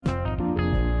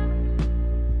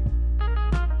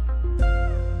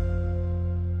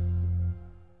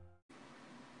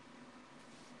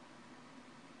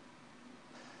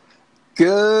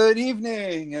Good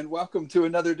evening and welcome to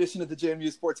another edition of the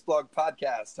JMU Sports Blog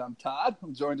Podcast. I'm Todd.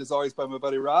 I'm joined as always by my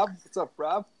buddy Rob. What's up,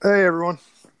 Rob? Hey, everyone.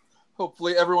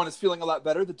 Hopefully everyone is feeling a lot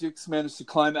better. The Dukes managed to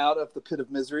climb out of the pit of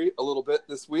misery a little bit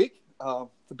this week. The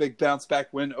big bounce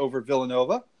back win over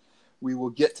Villanova. We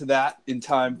will get to that in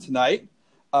time tonight.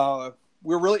 We're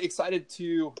really excited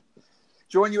to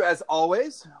join you as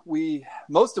always. We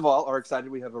most of all are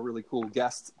excited we have a really cool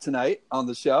guest tonight on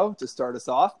the show to start us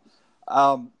off.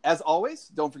 As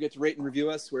always, don't forget to rate and review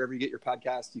us wherever you get your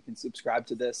podcast. You can subscribe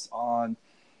to this on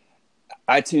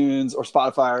iTunes or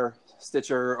Spotify or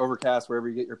Stitcher, Overcast, wherever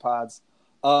you get your pods.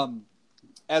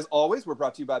 As always, we're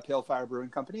brought to you by Pale Fire Brewing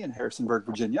Company in Harrisonburg,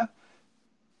 Virginia.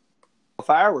 Pale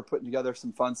Fire, we're putting together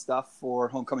some fun stuff for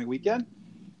homecoming weekend.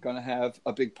 Going to have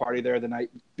a big party there the night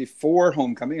before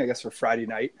homecoming, I guess for Friday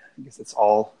night. I guess it's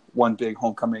all one big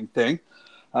homecoming thing.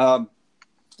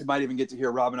 You might even get to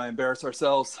hear Rob and I embarrass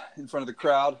ourselves in front of the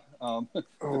crowd.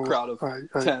 The crowd of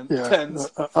tens.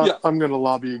 I'm going to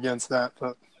lobby against that.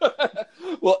 But.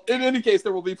 Well, in any case,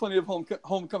 there will be plenty of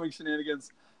homecoming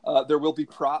shenanigans. There will be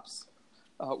props.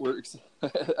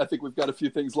 I think we've got a few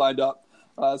things lined up.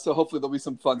 So hopefully there'll be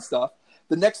some fun stuff.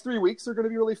 The next 3 weeks are going to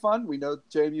be really fun. We know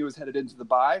JMU is headed into the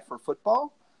bye for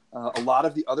football. A lot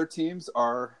of the other teams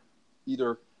are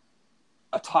either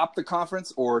atop the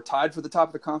conference or tied for the top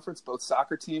of the conference. Both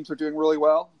soccer teams are doing really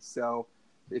well. So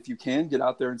if you can, get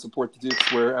out there and support the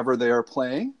Dukes wherever they are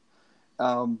playing.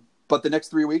 But the next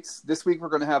 3 weeks, this week we're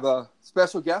going to have a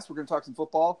special guest. We're going to talk some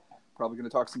football, probably going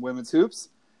to talk some women's hoops.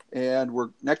 And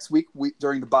next week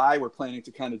during the bye, we're planning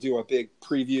to kind of do a big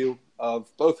preview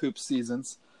of both hoop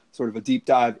seasons, sort of a deep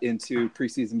dive into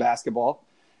preseason basketball.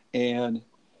 And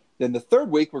then the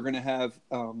third week, we're going to have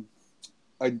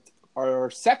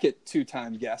our second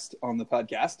two-time guest on the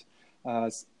podcast,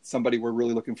 somebody we're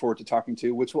really looking forward to talking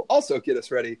to, which will also get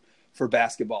us ready for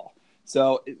basketball.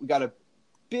 So we got a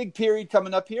big period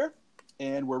coming up here,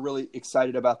 and we're really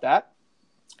excited about that.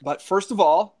 But first of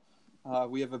all,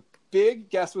 we have a big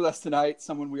guest with us tonight,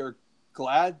 someone we are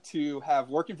glad to have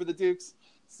working for the Dukes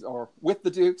or with the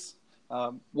Dukes,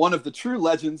 one of the true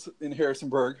legends in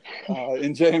Harrisonburg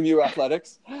in JMU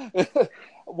athletics.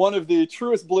 One of the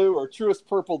truest blue or truest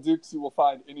purple Dukes you will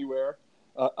find anywhere.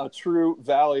 A true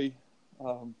Valley,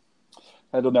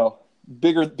 I don't know,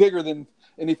 bigger than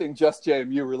anything just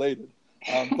JMU related.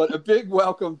 But a big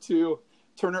welcome to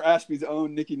Turner Ashby's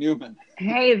own Nikki Newman.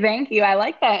 Hey, thank you. I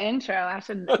like that intro. I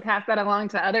should pass that along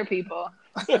to other people.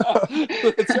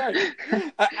 That's right.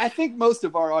 I think most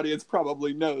of our audience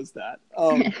probably knows that.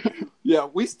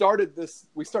 We started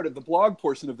the blog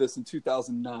portion of this in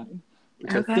 2009.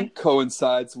 Which I think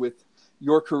coincides with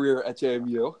your career at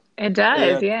JMU. It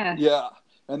does, yeah. Yeah.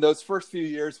 And those first few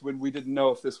years when we didn't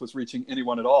know if this was reaching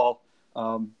anyone at all,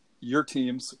 your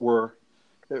teams were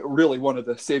really one of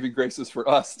the saving graces for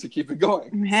us to keep it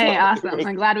going. Hey, awesome.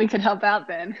 I'm glad we could help out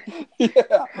then.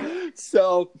 Yeah.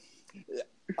 So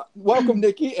welcome,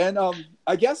 Nikki. And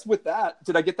I guess with that,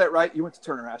 did I get that right? You went to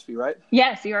Turner Ashby, right?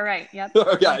 Yes, you are right. Yep.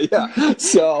 Okay, yeah.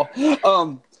 So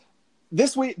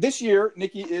This year,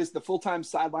 Nikki is the full-time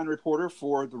sideline reporter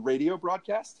for the radio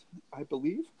broadcast, I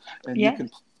believe. And You can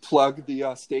plug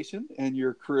the station and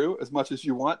your crew as much as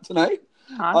you want tonight.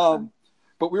 Awesome.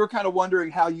 But we were kind of wondering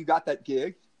how you got that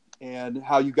gig and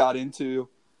how you got into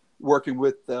working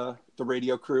with the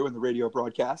radio crew and the radio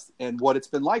broadcast and what it's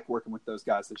been like working with those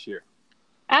guys this year.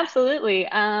 Absolutely.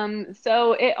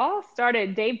 So it all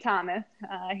started, Dave Thomas.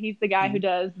 He's the guy who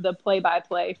does the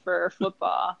play-by-play for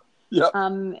football. Yep.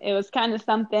 It was kind of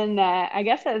something that I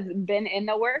guess has been in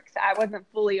the works. I wasn't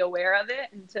fully aware of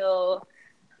it until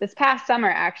this past summer,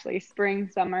 actually, spring,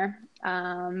 summer.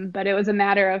 But it was a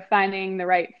matter of finding the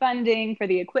right funding for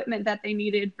the equipment that they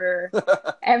needed for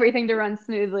everything to run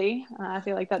smoothly. I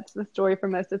feel like that's the story for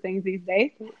most of things these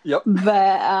days. Yep.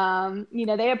 But,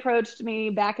 they approached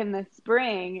me back in the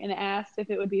spring and asked if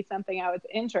it would be something I was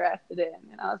interested in.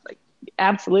 And I was like,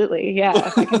 absolutely. Yeah.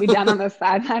 If I can be down on the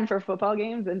sideline for football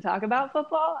games and talk about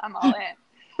football, I'm all in.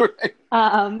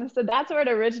 Right. So that's where it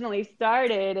originally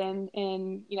started. And,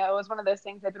 it was one of those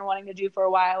things I've been wanting to do for a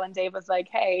while. And Dave was like,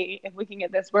 hey, if we can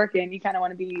get this working, you kind of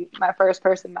want to be my first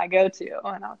person I go to.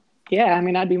 And I was,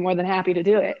 I'd be more than happy to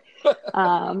do it.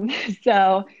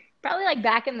 So probably like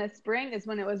back in the spring is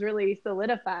when it was really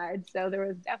solidified. So there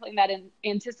was definitely that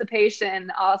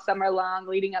anticipation all summer long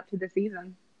leading up to the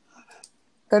season.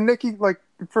 And Nikki,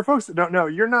 for folks that don't know,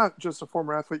 you're not just a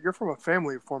former athlete. You're from a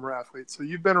family of former athletes. So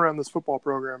you've been around this football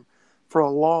program for a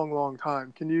long, long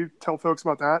time. Can you tell folks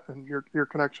about that and your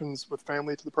connections with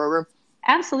family to the program?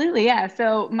 Absolutely, yeah.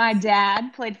 So my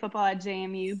dad played football at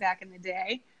JMU back in the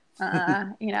day.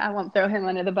 I won't throw him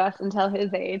under the bus until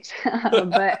his age,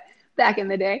 but back in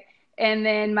the day. And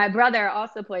then my brother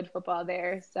also played football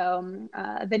there. So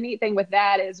the neat thing with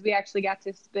that is we actually got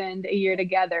to spend a year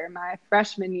together. My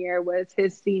freshman year was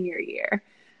his senior year.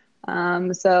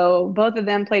 So both of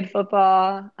them played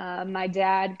football. My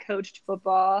dad coached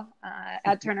football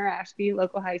at Turner Ashby,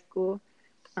 local high school.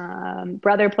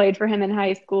 Brother played for him in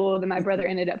high school. Then my brother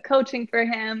ended up coaching for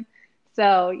him.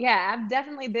 So, yeah, I've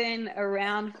definitely been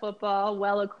around football,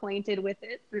 well acquainted with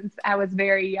it since I was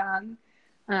very young.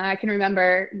 I can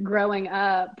remember growing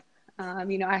up,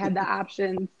 I had the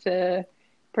options to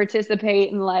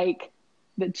participate in like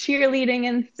the cheerleading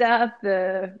and stuff,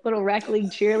 the little rec league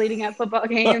cheerleading at football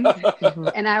games.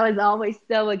 And I was always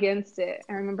so against it.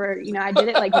 I remember, I did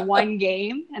it like one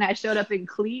game and I showed up in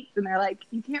cleats and they're like,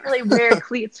 you can't really wear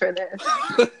cleats for this,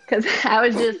 because I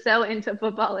was just so into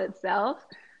football itself.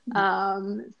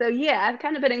 So yeah, I've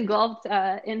kind of been engulfed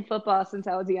in football since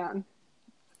I was young.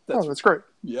 That's great.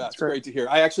 Yeah, it's great to hear.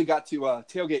 I actually got to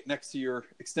tailgate next to your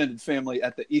extended family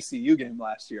at the ECU game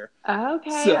last year.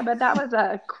 Okay, so, but that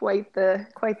was quite the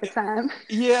time.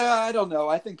 Yeah, I don't know.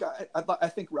 I think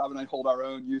Rob and I hold our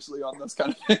own usually on those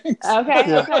kind of things.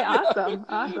 Okay,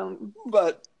 awesome.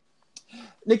 But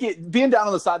Nikki, being down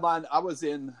on the sideline, I was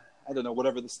in, I don't know,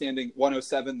 whatever the standing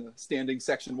 107, the standing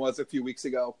section was a few weeks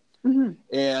ago. Mm-hmm.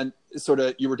 And sort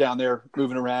of you were down there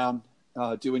moving around,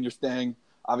 doing your thing.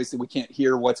 Obviously, we can't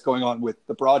hear what's going on with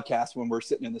the broadcast when we're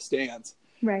sitting in the stands.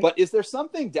 Right. But is there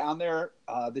something down there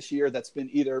this year that's been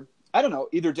either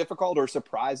difficult or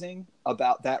surprising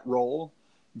about that role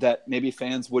that maybe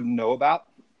fans wouldn't know about?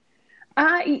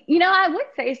 I would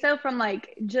say so, from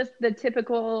like just the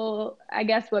typical, I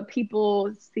guess, what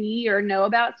people see or know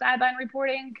about sideline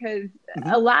reporting, because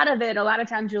a lot of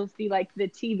times you'll see like the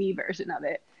TV version of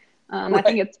it. Right. I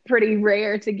think it's pretty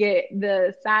rare to get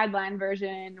the sideline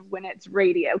version when it's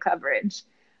radio coverage.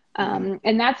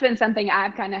 And that's been something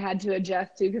I've kind of had to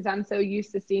adjust to, because I'm so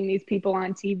used to seeing these people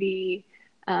on TV.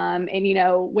 And,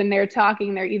 when they're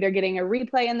talking, they're either getting a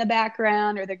replay in the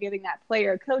background or they're giving that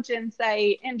player coach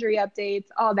insight, injury updates,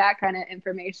 all that kind of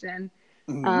information.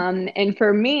 And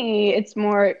for me, it's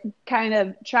more kind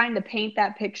of trying to paint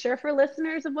that picture for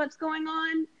listeners of what's going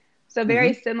on. So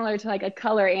very similar to like a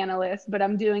color analyst, but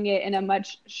I'm doing it in a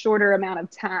much shorter amount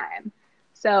of time.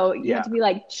 So you have to be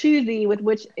like choosy with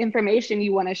which information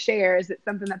you want to share. Is it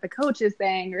something that the coach is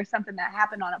saying or something that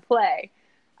happened on a play?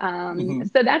 So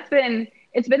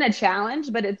it's been a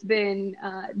challenge, but it's been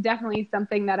definitely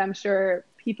something that I'm sure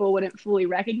people wouldn't fully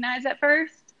recognize at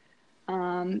first.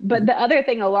 But the other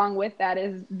thing along with that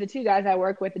is the two guys I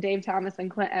work with, Dave Thomas and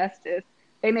Clint Estes,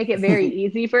 they make it very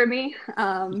easy for me.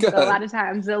 So a lot of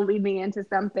times they'll lead me into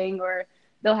something, or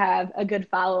they'll have a good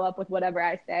follow-up with whatever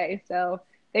I say. So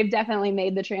they've definitely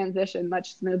made the transition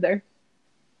much smoother.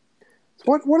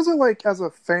 What is it like as a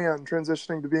fan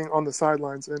transitioning to being on the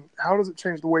sidelines, and how does it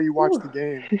change the way you watch the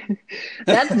game?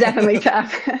 That's definitely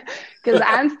tough, because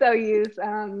I'm so used,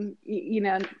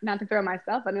 not to throw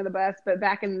myself under the bus, but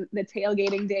back in the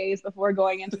tailgating days before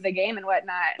going into the game and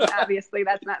whatnot, obviously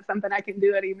that's not something I can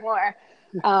do anymore.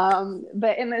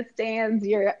 But in the stands,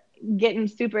 you're getting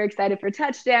super excited for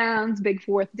touchdowns, big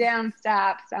fourth down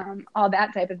stops, all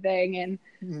that type of thing.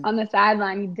 And on the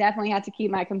sideline, you definitely have to keep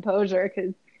my composure,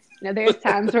 because there's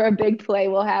times where a big play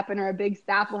will happen or a big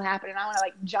stop will happen, and I want to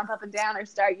like jump up and down or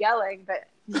start yelling, but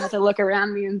you have to look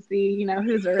around me and see,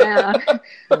 who's around,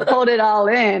 hold it all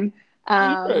in.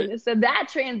 So that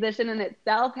transition in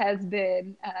itself has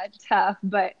been tough,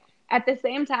 but at the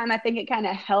same time, I think it kind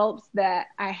of helps that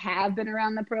I have been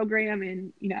around the program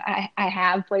and, I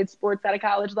have played sports at a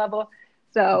college level.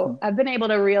 So I've been able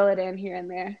to reel it in here and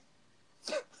there.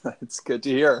 It's good to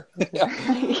hear.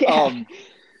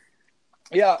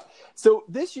 Yeah. So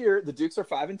this year, the Dukes are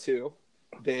 5-2.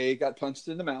 They got punched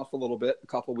in the mouth a little bit a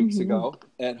couple weeks ago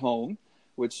at home,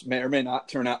 which may or may not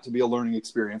turn out to be a learning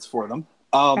experience for them.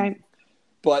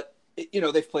 But,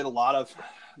 they've played a lot of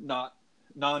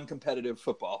non-competitive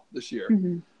football this year.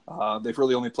 They've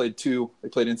really only played two. They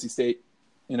played NC State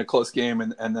in a close game,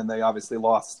 and then they obviously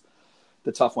lost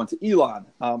the tough one to Elon.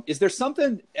 Is there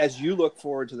something, as you look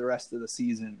forward to the rest of the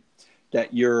season,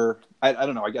 that you're, I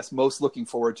don't know, I guess most looking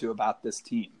forward to about this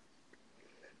team?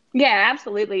 Yeah,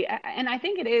 absolutely. And I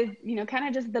think it is, kind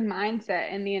of just the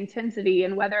mindset and the intensity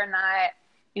and whether or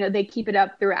not, they keep it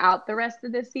up throughout the rest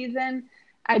of the season.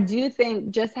 I do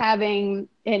think just having,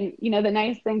 and, the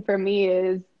nice thing for me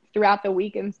is throughout the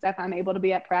week and stuff, I'm able to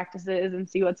be at practices and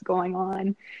see what's going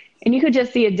on. And you could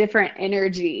just see a different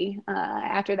energy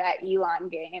after that Elon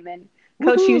game. And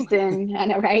Coach Houston, I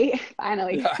know, right?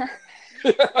 Finally. Yeah.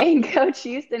 And Coach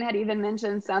Houston had even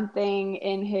mentioned something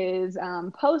in his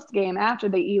post game after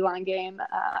the Elon game.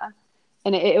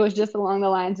 And it was just along the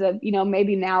lines of,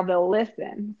 maybe now they'll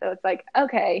listen. So it's like,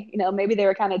 okay, maybe they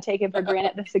were kind of taking for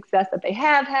granted the success that they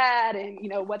have had and,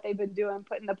 what they've been doing,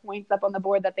 putting the points up on the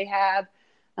board that they have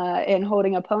and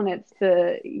holding opponents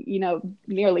to,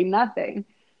 nearly nothing.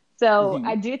 So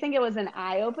I do think it was an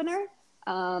eye opener.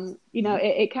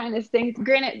 It kind of stings.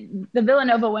 Granted, the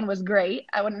Villanova win was great.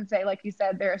 I wouldn't say, like you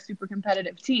said, they're a super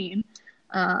competitive team.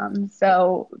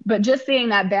 But just seeing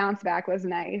that bounce back was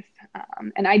nice.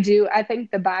 And I think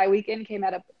the bye week came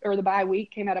at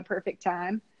a perfect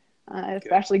time,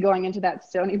 especially going into that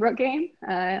Stony Brook game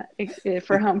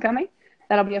for homecoming.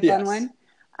 That'll be a fun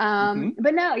one.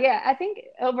 But no, yeah, I think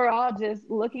overall just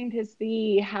looking to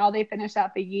see how they finish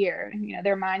out the year,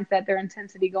 their mindset, their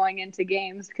intensity going into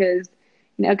games, because,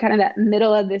 kind of that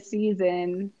middle of the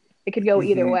season, it could go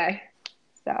either way.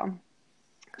 So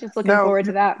just looking forward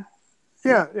to that.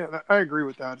 Yeah, I agree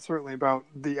with that. Certainly about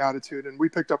the attitude, and we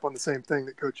picked up on the same thing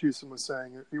that Coach Houston was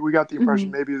saying. We got the impression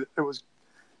maybe that it was,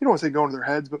 you don't want to say going to their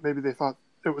heads, but maybe they thought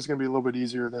it was going to be a little bit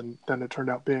easier than it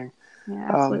turned out being. Yeah,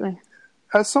 absolutely.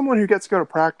 As someone who gets to go to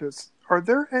practice, are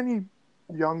there any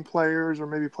young players or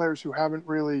maybe players who haven't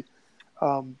really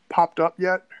popped up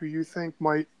yet who you think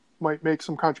might make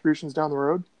some contributions down the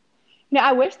road?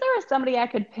 I wish there was somebody I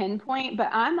could pinpoint, but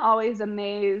I'm always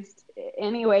amazed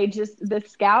anyway, just the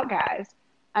scout guys.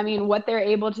 I mean, what they're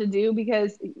able to do,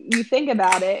 because you think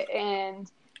about it and,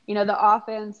 the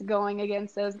offense going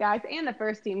against those guys and the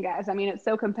first team guys. I mean, it's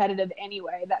so competitive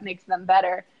anyway, that makes them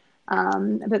better.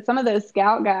 But some of those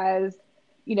scout guys,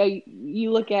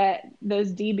 you look at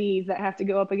those DBs that have to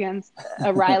go up against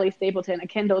a Riley Stapleton, a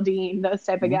Kendall Dean, those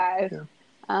type of guys. Yeah.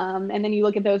 And then you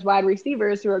look at those wide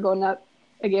receivers who are going up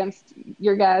against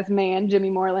your guy's man,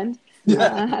 Jimmy Moreland.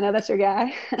 Yeah. I know that's your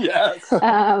guy. Yes.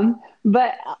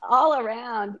 But all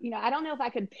around, I don't know if I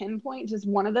could pinpoint just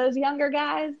one of those younger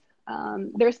guys.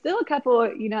 There's still a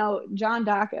couple, John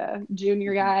Daka,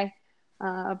 junior guy,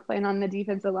 playing on the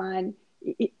defensive line.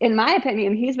 In my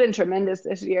opinion, he's been tremendous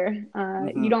this year.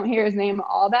 You don't hear his name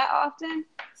all that often,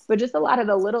 but just a lot of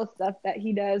the little stuff that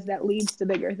he does that leads to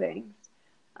bigger things.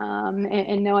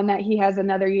 And knowing that he has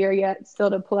another year yet still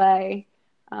to play.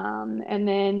 And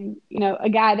then, a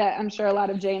guy that I'm sure a lot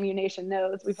of JMU Nation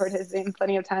knows, we've heard his name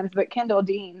plenty of times, but Kendall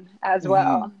Dean as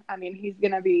well. I mean, he's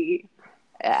going to be,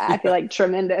 I feel like,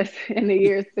 tremendous in the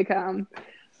years to come.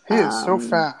 He is so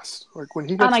fast. Like when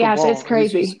he gets oh my the gosh, ball, it's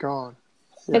crazy. He's just gone.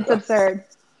 Yeah. It's absurd.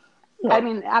 Yeah. I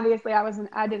mean, obviously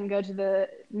I didn't go to the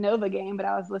Nova game, but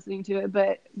I was listening to it.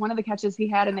 But one of the catches he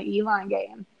had in the Elon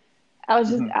game, I was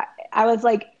just, I was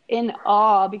like in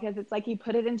awe, because it's like he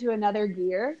put it into another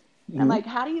gear. I'm like,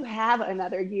 how do you have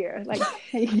another gear? Like,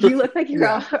 you look like you're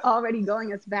already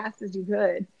going as fast as you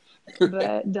could,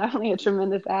 but definitely a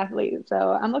tremendous athlete.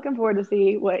 So I'm looking forward to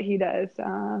see what he does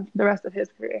the rest of his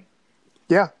career.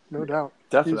 Yeah, no doubt.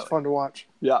 Definitely. He's fun to watch.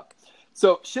 Yeah.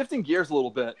 So shifting gears a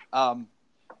little bit,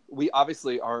 we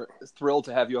obviously are thrilled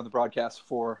to have you on the broadcast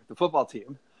for the football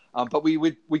team, but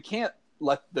we can't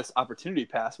let this opportunity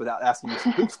pass without asking you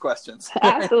some hoops questions.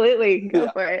 Absolutely. Go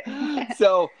for it.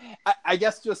 So I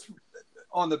guess just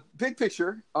on the big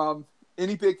picture,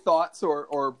 any big thoughts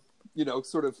or,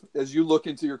 sort of as you look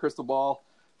into your crystal ball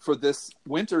for this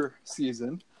winter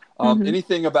season,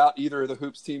 anything about either of the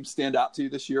hoops teams stand out to you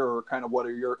this year, or kind of what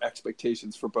are your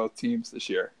expectations for both teams this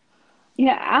year?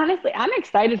 Honestly, I'm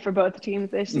excited for both teams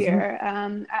this year.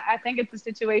 I think it's a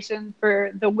situation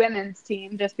for the women's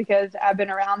team just because I've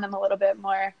been around them a little bit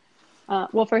more.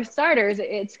 Well, for starters,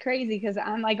 it's crazy because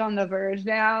I'm like on the verge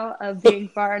now of being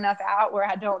far enough out where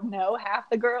I don't know half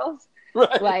the girls.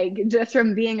 Right. Like just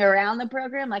from being around the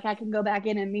program, like I can go back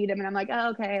in and meet them and I'm like,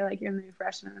 oh, okay, like you're the new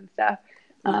freshman and stuff.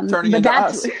 Turning into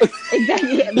us.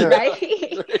 Exactly, right?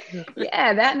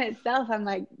 Yeah, that in itself, I'm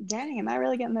like, dang, am I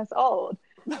really getting this old?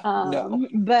 No.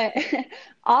 But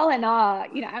all in all,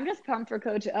 I'm just pumped for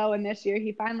Coach Owen this year.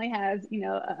 He finally has,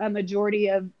 a majority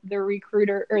of the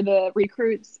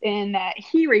recruits in that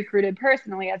he recruited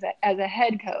personally as a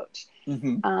head coach.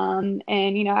 And,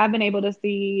 I've been able to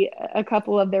see a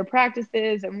couple of their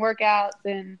practices and workouts,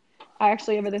 and I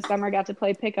actually over the summer got to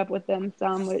play pickup with them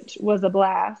some, which was a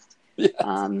blast.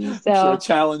 Yeah, so a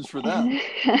challenge for them.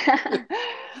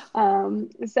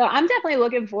 So I'm definitely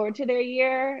looking forward to their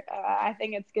year. I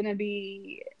think it's going to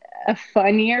be a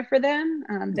fun year for them.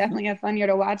 Definitely a fun year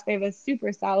to watch. They have a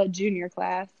super solid junior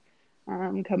class.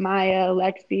 Kamaya,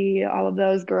 Lexi, all of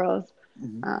those girls.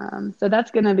 Mhm. So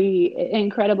that's going to be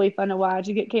incredibly fun to watch.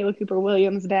 You get Kayla Cooper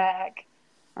Williams back.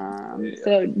 Yeah.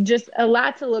 So just a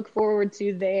lot to look forward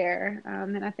to there.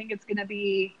 And I think it's going to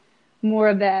be more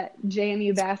of that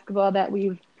JMU basketball that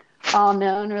we've all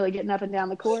known, really getting up and down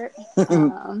the court.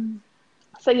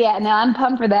 So yeah, no, I'm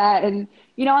pumped for that. And,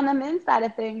 on the men's side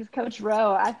of things, Coach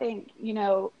Rowe, I think,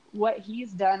 what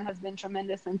he's done has been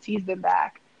tremendous since he's been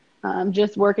back.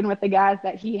 Just working with the guys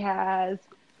that he has,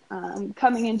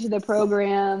 coming into the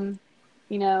program,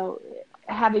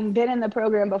 having been in the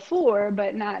program before,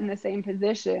 but not in the same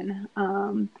position.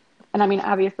 And I mean,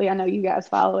 obviously, I know you guys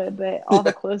follow it, but all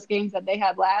the close games that they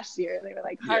had last year, they were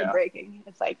like heartbreaking.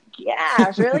 It's like,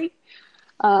 yeah, really?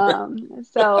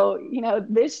 So,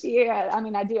 this year, I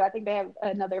mean, I think they have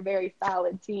another very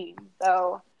solid team.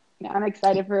 So, I'm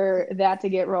excited for that to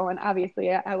get rolling.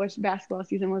 Obviously, I wish basketball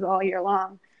season was all year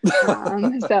long.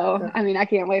 So, I mean, I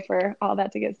can't wait for all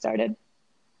that to get started.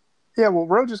 Yeah, well,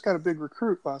 Rowe just got a big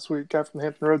recruit last week, guy from the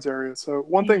Hampton Roads area. So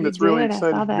one thing that's really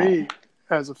excited me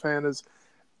as a fan is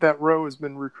that Rowe has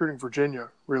been recruiting Virginia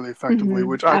really effectively,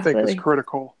 which I think is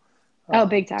critical.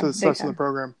 Big time. To the success of the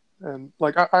program. And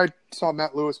I saw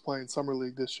Matt Lewis play in Summer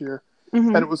League this year,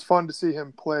 and it was fun to see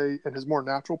him play in his more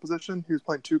natural position. He was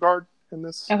playing two guard in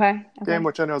this game,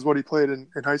 which I know is what he played in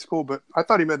high school, but I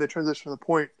thought he made the transition to the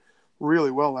point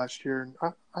really well last year.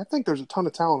 And I think there's a ton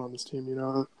of talent on this team,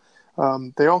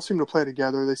 They all seem to play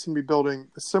together. They seem to be building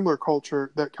a similar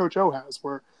culture that Coach O has,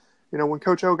 where, when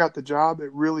Coach O got the job,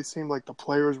 it really seemed like the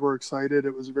players were excited.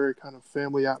 It was a very kind of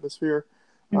family atmosphere.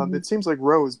 It seems like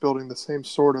Rowe is building the same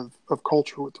sort of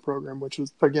culture with the program, which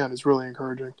is really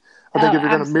encouraging. I think if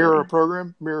you're going to mirror a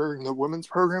program, mirroring the women's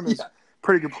program is a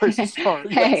pretty good place to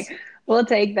start. Hey, we'll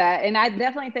take that. And I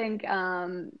definitely think,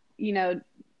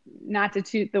 not to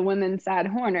toot the women's side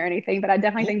horn or anything, but I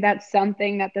definitely think that's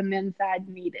something that the men's side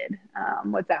needed.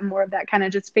 Was that more of that kind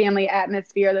of just family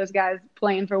atmosphere, those guys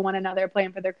playing for one another,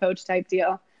 playing for their coach type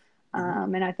deal.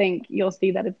 And I think you'll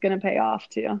see that it's going to pay off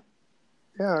too.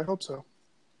 Yeah, I hope so.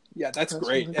 Yeah, that's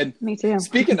great. And me too.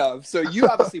 Speaking of, so you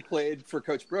obviously played for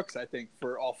Coach Brooks, I think,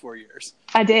 for all 4 years.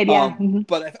 I did, yeah.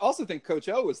 But I also think Coach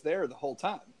O was there the whole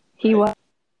time. Right? He was.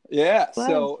 Yeah.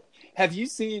 So have you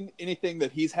seen anything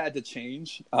that he's had to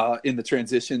change in the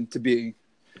transition to being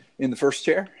in the first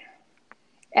chair?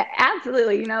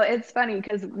 Absolutely. It's funny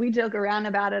because we joke around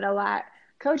about it a lot.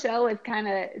 Coach O is kind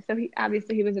of, so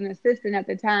he was an assistant at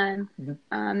the time.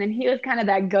 And he was kind of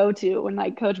that go-to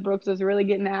when Coach Brooks was really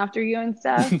getting after you and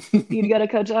stuff. You'd go to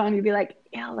Coach O and you'd be like,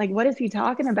 what is he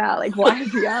talking about? Why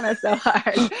is he on us so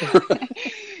hard?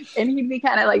 And he'd be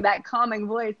kind of that calming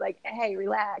voice, hey,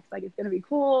 relax, it's going to be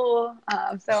cool,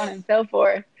 so on and so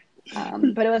forth.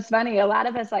 But it was funny. A lot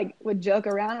of us would joke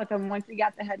around with him once he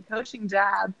got the head coaching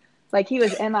job. He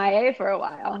was MIA for a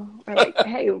while. We're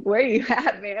hey, where are you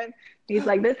at, man? He's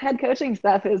this head coaching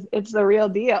stuff it's the real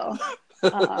deal.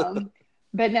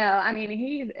 But no, I mean,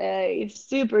 he's a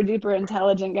super duper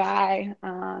intelligent guy.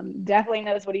 Definitely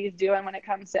knows what he's doing when it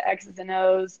comes to X's and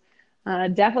O's.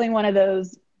 Definitely one of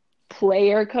those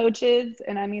player coaches.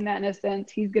 And I mean that in a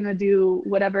sense, he's going to do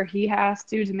whatever he has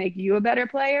to make you a better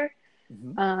player.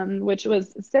 Which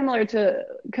was similar to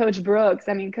Coach Brooks.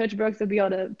 I mean, Coach Brooks would be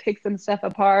able to pick some stuff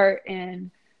apart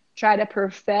and try to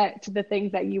perfect the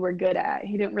things that you were good at.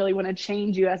 He didn't really want to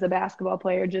change you as a basketball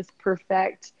player, just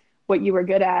perfect what you were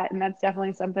good at. And that's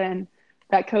definitely something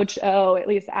that Coach O, at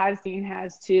least I've seen,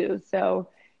 has too. So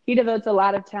he devotes a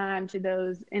lot of time to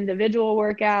those individual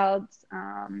workouts,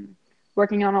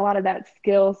 working on a lot of that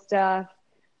skill stuff.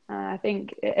 I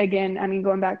think, again, I mean,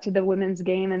 going back to the women's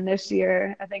game and this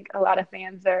year, I think a lot of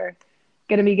fans are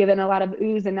going to be given a lot of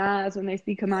oohs and ahs when they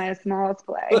see Kamaya Smalls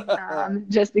play,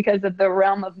 just because of the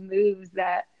realm of moves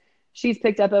that she's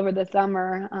picked up over the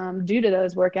summer due to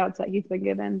those workouts that he's been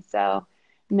given. So,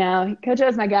 no, Coach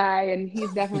O's my guy, and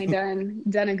he's definitely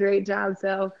done a great job.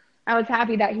 So I was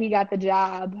happy that he got the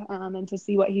job, and to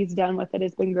see what he's done with it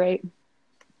has been great.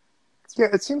 Yeah,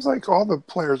 it seems like all the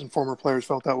players and former players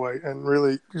felt that way, and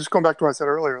really, just going back to what I said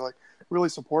earlier, really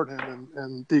support him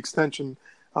and the extension.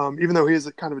 Even though he has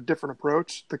a kind of a different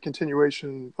approach, the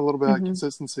continuation, a little bit of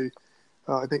consistency,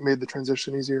 I think made the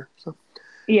transition easier. So,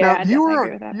 yeah, now,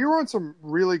 you were on some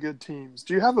really good teams.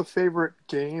 Do you have a favorite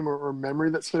game or memory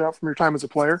that stood out from your time as a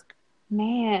player?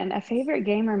 Man, a favorite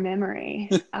game or memory.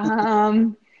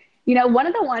 One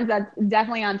of the ones that's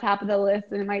definitely on top of the list,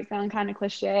 and it might sound kind of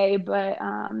cliche, but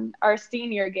our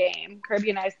senior game,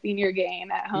 Kirby and I's senior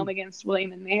game at home against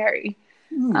William and Mary.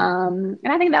 And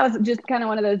I think that was just kind of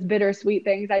one of those bittersweet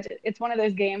things. It's one of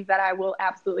those games that I will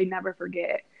absolutely never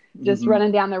forget. just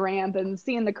running down the ramp and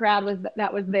seeing the crowd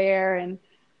that was there, and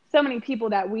so many people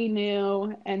that we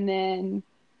knew. And then,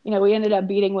 you know, we ended up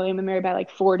beating William and Mary by like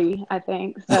 40, I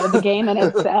think. So the game in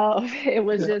itself, it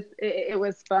was just, it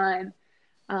was fun.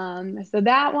 So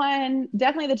that one,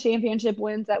 definitely the championship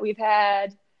wins that we've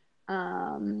had.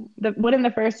 The winning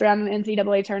the first round in the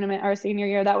NCAA tournament our senior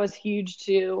year, that was huge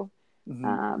too.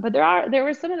 But there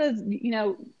were some of those, you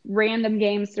know, random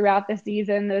games throughout the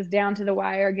season, those down to the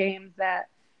wire games that,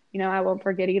 you know, I won't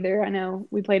forget either. I know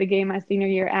we played a game my senior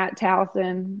year at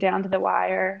Towson, down to the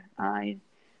wire.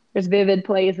 There's vivid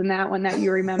plays in that one that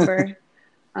you remember.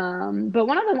 But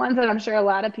one of the ones that I'm sure a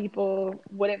lot of people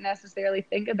wouldn't necessarily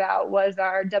think about was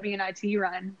our WNIT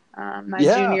run my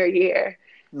junior year.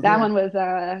 That one was,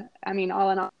 I mean, all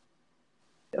in all.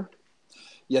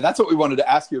 Yeah, that's what we wanted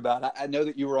to ask you about. I know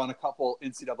that you were on a couple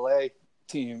NCAA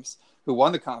teams who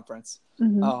won the conference,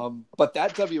 but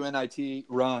that WNIT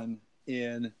run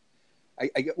in,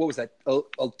 what was that,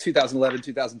 2011,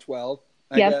 2012,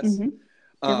 I guess,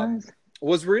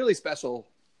 was really special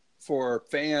for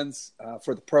fans,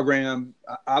 for the program,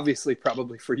 obviously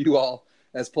probably for you all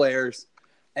as players.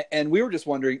 And we were just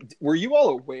wondering, were you all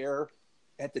aware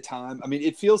at the time? I mean,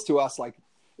 it feels to us like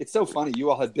it's so funny. You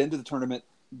all had been to the tournament,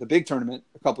 the big tournament,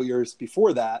 a couple years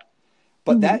before that.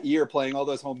 But that year, playing all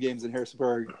those home games in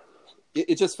Harrisonburg,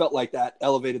 it just felt like that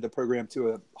elevated the program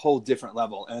to a whole different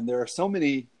level. And there are so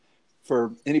many,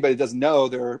 for anybody that doesn't know,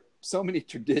 there are so many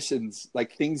traditions,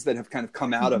 like things that have kind of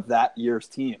come out of that year's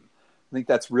team. I think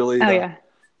that's really,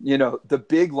 you know, the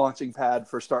big launching pad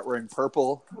for Start Wearing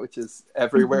Purple, which is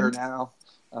everywhere now.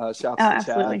 Shouts to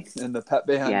absolutely. Chad and the pep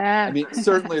band. Yeah. I mean,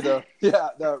 certainly the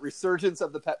resurgence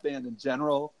of the pep band in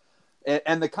general,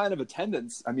 and the kind of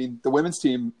attendance. I mean, the women's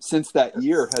team since that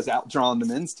year has outdrawn the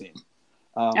men's team.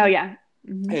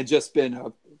 And just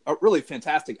been a really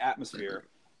fantastic atmosphere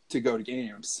to go to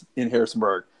games in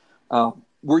Harrisonburg.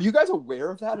 Were you guys aware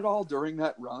of that at all during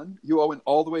that run? You all went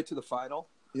all the way to the final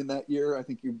in that year. I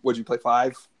think you play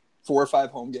 4 or 5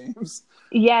 home games?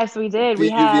 Yes, we did. Beat we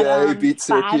had UVA, beat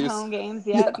Syracuse. 5 home games.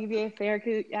 UVA,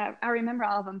 Syracuse. Yeah, I remember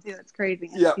all of them too. It's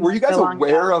crazy. Were you guys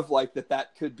aware of like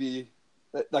that could be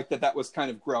like that was kind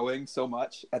of growing so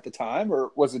much at the time,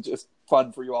 or was it just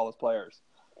fun for you all as players?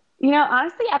 You know,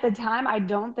 honestly, at the time, I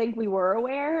don't think we were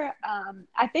aware.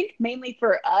 I think mainly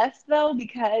for us though,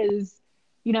 because,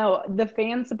 you know, the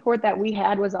fan support that we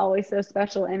had was always so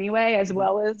special anyway, as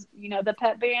well as, you know, the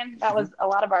pep band. That was a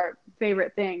lot of our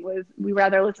favorite thing, was we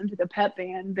rather listen to the pep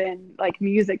band than like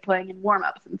music playing in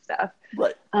warm-ups and stuff.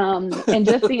 Right. And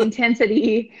just the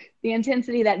intensity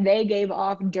that they gave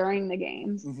off during the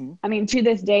games. I mean, to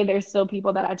this day, there's still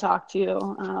people that I talk to.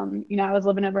 You know, I was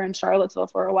living over in Charlottesville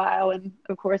for a while, and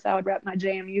of course I would rep my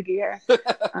JMU gear.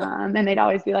 And they'd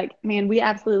always be like, man, we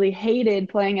absolutely hated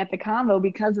playing at the Convo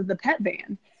because of the pep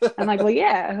band. I'm like, well,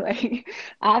 yeah, like,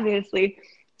 obviously.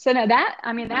 So no,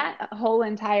 that whole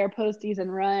entire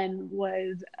postseason run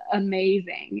was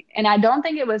amazing. And I don't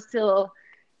think it was till,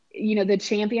 you know, the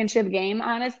championship game,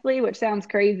 honestly, which sounds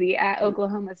crazy, at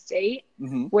Oklahoma State,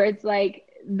 where it's like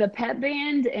the pep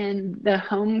band and the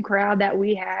home crowd that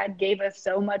we had gave us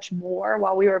so much more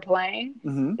while we were playing,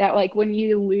 that like when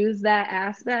you lose that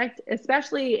aspect,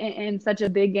 especially in such a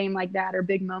big game like that or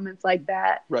big moments like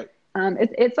that, right.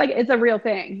 It's like, it's a real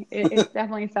thing. It's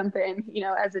definitely something, you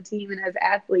know, as a team and as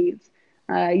athletes,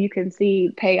 you can see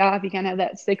pay off. You kind of have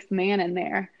that sixth man in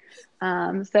there.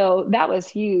 So that was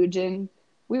huge. And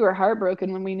we were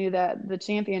heartbroken when we knew that the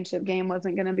championship game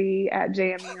wasn't going to be at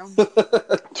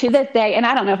JMU to this day. And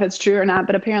I don't know if it's true or not,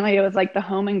 but apparently it was like the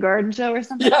Home and Garden Show or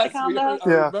something. Yes, I remember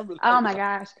that. Oh my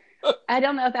gosh. I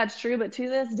don't know if that's true, but to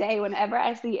this day, whenever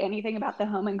I see anything about the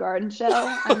Home and Garden Show,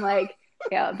 I'm like,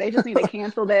 yeah, they just need to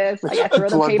cancel this. Like, I throw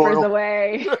the papers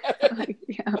away. Like,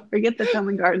 yeah, forget the Home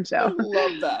and Garden Show. I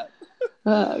love that.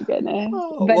 Oh, goodness.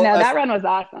 But no, that run was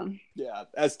awesome. Yeah.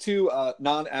 As two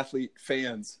non-athlete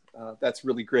fans, that's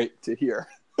really great to hear.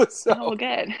 So,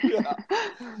 good. Yeah.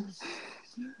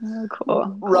 Oh,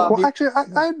 cool. Rob, well, actually,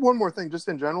 I had one more thing just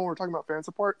in general. We're talking about fan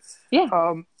support.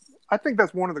 Yeah. I think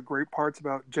that's one of the great parts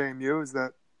about JMU is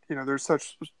that, you know, there's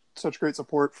such great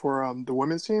support for the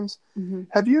women's teams.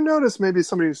 Have you noticed, maybe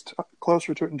somebody who's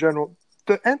closer to it in general,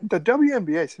 the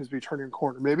WNBA seems to be turning a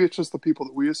corner? Maybe it's just the people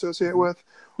that we associate with,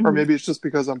 or maybe it's just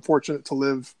because I'm fortunate to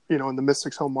live, you know, in the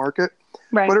Mystics home market.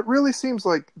 Right. But it really seems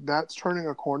like that's turning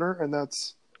a corner, and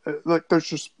that's like there's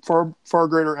just far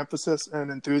greater emphasis and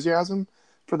enthusiasm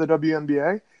for the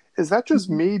WNBA. Is that just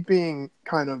me being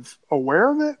kind of aware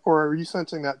of it, or are you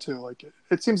sensing that too? Like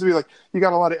it seems to be like you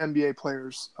got a lot of NBA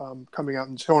players coming out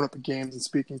and showing up at games and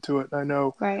speaking to it. And I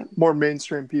know more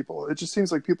mainstream people. It just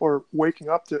seems like people are waking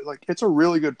up to it. Like it's a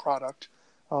really good product,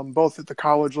 both at the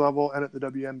college level and at the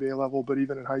WNBA level, but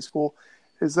even in high school.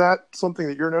 Is that something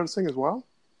that you're noticing as well?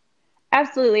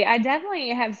 Absolutely. I definitely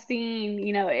have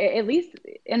seen, at least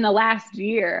in the last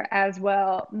year as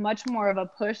well, much more of a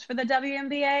push for the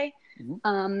WNBA.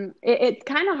 It's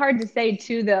kind of hard to say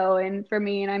too, though. And for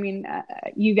me, and I mean,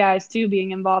 you guys too,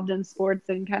 being involved in sports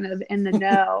and kind of in the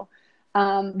know,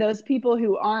 those people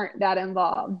who aren't that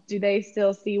involved, do they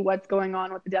still see what's going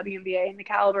on with the WNBA and the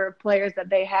caliber of players that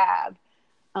they have?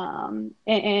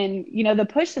 The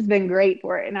push has been great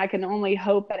for it, and I can only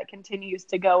hope that it continues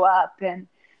to go up. And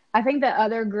I think the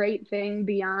other great thing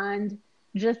beyond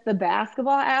just the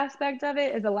basketball aspect of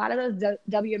it is a lot of those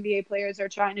WNBA players are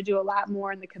trying to do a lot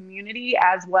more in the community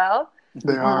as well.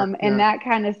 They are, and that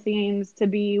kind of seems to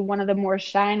be one of the more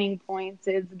shining points,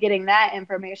 is getting that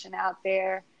information out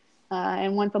there.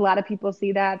 And once a lot of people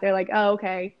see that, they're like, oh,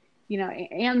 okay,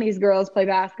 and these girls play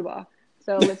basketball,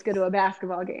 so let's go to a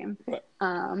basketball game.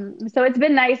 So it's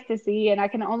been nice to see, and I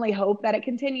can only hope that it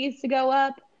continues to go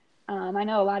up. I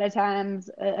know a lot of times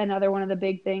another one of the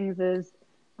big things is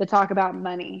the talk about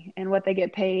money and what they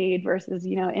get paid versus,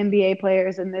 NBA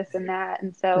players and this and that.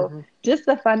 And so just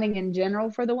the funding in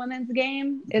general for the women's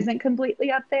game isn't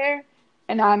completely up there.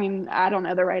 And I mean, I don't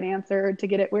know the right answer to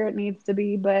get it where it needs to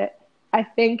be, but I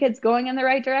think it's going in the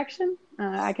right direction.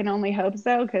 I can only hope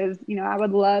so, because, I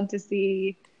would love to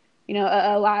see,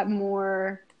 a lot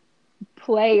more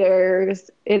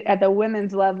players at the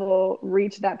women's level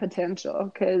reach that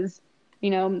potential, because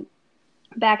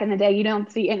back in the day you don't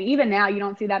see, and even now you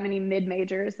don't see that many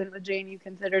mid-majors, and with Jane you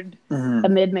considered a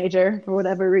mid-major for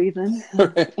whatever reason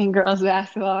in girls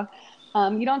basketball.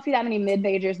 You don't see that many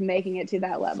mid-majors making it to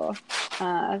that level,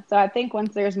 so I think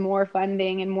once there's more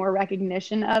funding and more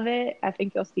recognition of it, I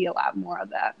think you'll see a lot more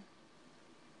of that.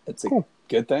 It's a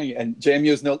good thing. And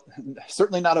JMU is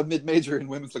certainly not a mid-major in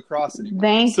women's lacrosse anymore.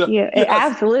 Thank you. Yes.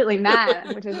 Absolutely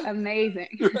not, which is amazing.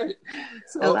 Right.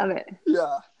 So, I love it.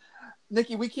 Yeah.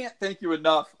 Nikki, we can't thank you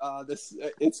enough.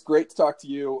 It's great to talk to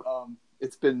you.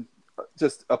 It's been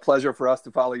just a pleasure for us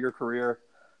to follow your career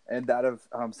and that of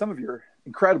some of your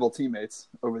incredible teammates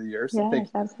over the years. Yes, I think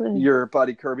absolutely. Your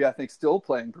buddy Kirby, still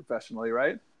playing professionally,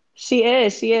 right? She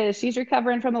is. She's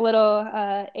recovering from a little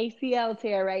ACL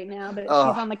tear right now, but she's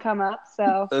on the come up.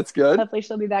 So that's good. Hopefully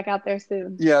she'll be back out there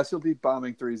soon. Yeah, she'll be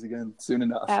bombing threes again soon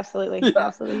enough. Absolutely. Yeah.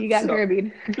 Absolutely. You got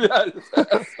Kirby. Yeah.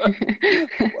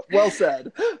 Well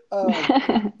said.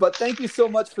 But thank you so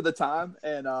much for the time,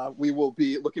 and we will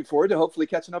be looking forward to hopefully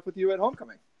catching up with you at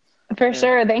homecoming. For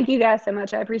sure. Thank you guys so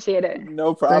much. I appreciate it.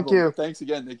 No problem. Thank you. Thanks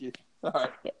again, Nikki. All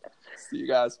right. Yeah. See you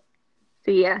guys.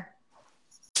 See ya.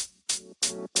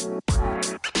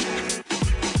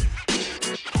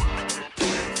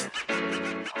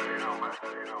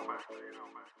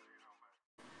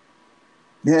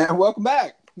 Yeah, welcome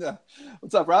back.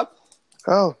 What's up, Rob?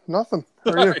 Oh, nothing.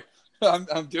 How are you?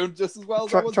 I'm doing just as well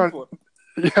as I was before.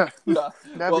 Yeah.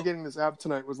 Navigating this app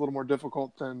tonight was a little more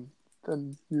difficult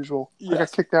than usual. Yes. I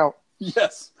got kicked out.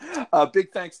 Yes.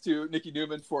 Big thanks to Nikki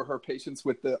Newman for her patience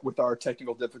with our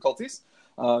technical difficulties.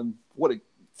 What a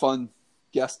fun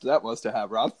guest that was to have,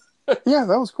 Rob. Yeah,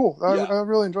 that was cool. I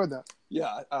really enjoyed that.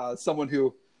 Yeah, someone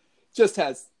who just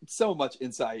has so much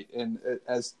insight, and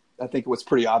as I think it was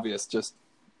pretty obvious, just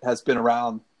has been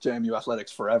around JMU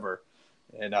athletics forever,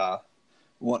 and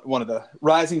one of the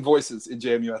rising voices in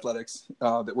JMU athletics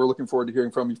that we're looking forward to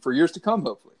hearing from you for years to come,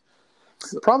 hopefully.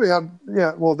 So, probably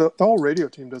well, the whole radio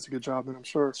team does a good job, and I'm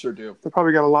sure do. They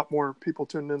probably got a lot more people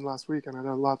tuned in last week, and I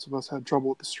know lots of us had trouble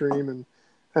with the stream and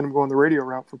going the radio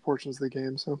route for portions of the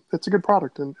game. So it's a good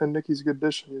product, and Nikki's a good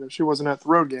addition. She wasn't at the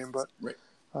road game, but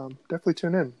definitely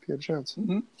tune in if you get a chance.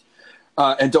 Mm-hmm.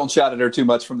 And don't shout at her too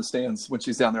much from the stands when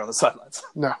she's down there on the sidelines.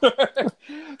 No.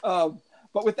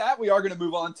 But with that, we are going to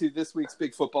move on to this week's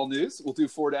big football news. We'll do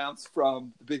 4 downs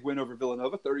from the big win over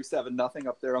Villanova, 37-0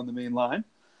 up there on the main line.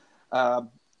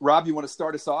 Rob, you want to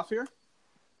start us off here?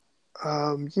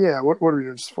 Yeah. What are we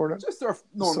doing? Just 4 downs? Just our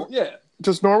normal. Yeah.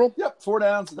 Just normal? Yep. 4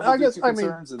 downs. I guess.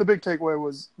 The big takeaway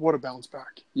was what a bounce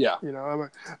back. Yeah.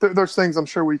 There's things I'm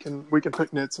sure we can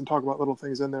pick nits and talk about little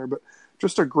things in there, but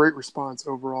just a great response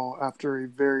overall after a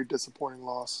very disappointing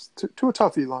loss to a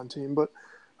tough Elon team, but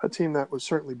a team that was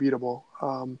certainly beatable.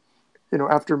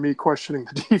 After me questioning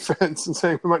the defense and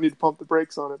saying we might need to pump the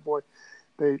brakes on it, boy,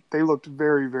 they looked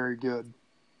very, very good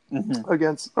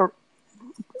against, or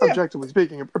objectively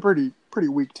speaking, a pretty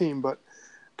weak team, but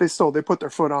they put their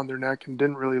foot on their neck and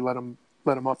didn't really let them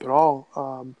let him up at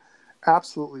all.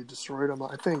 Absolutely destroyed him.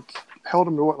 I think held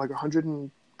him to like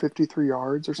 153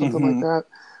 yards or something like that.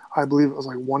 I believe it was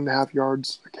like 1.5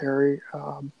 yards a carry.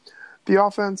 The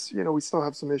offense, we still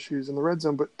have some issues in the red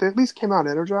zone, but they at least came out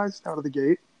energized out of the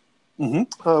gate.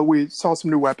 We saw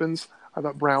some new weapons. I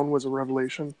thought Brown was a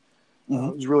revelation.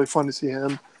 It was really fun to see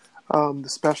him. The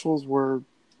specials were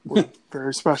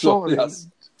very special. I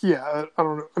don't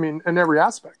know. I mean, in every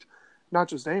aspect, not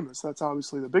just Amos. That's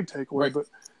obviously the big takeaway. Right. But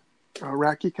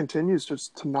Racky continues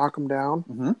just to knock him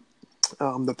down.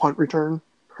 The punt return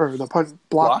or the punt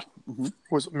block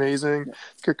was amazing.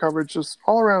 Good coverage, just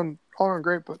all around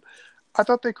great. But I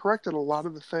thought they corrected a lot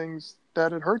of the things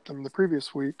that had hurt them the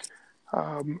previous week.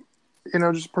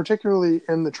 Just particularly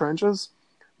in the trenches.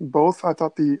 Both, I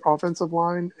thought the offensive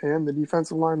line and the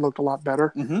defensive line looked a lot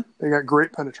better. They got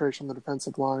great penetration on the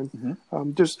defensive line.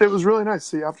 It was really nice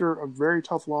to see. After a very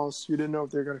tough loss, you didn't know if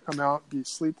they were going to come out, be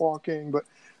sleepwalking, but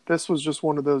this was just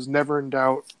one of those never in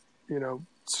doubt,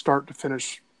 start to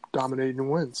finish dominating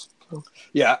wins. So.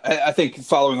 Yeah, I think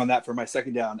following on that for my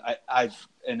second down,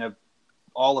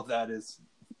 all of that is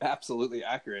absolutely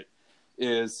accurate.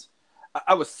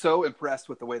 I was so impressed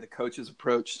with the way the coaches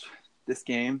approached this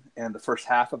game and the first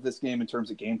half of this game in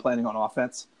terms of game planning on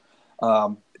offense.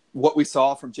 What we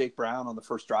saw from Jake Brown on the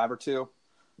first drive or two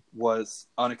was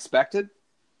unexpected,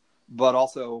 but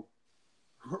also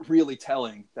really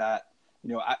telling that,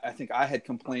 I think I had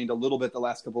complained a little bit the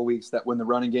last couple of weeks that when the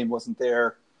running game wasn't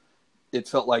there, it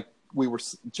felt like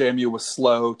JMU was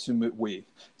slow to move.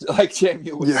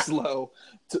 JMU was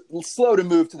slow to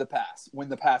move to the pass when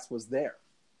the pass was there.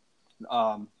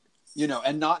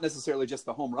 And not necessarily just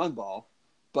the home run ball,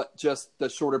 but just the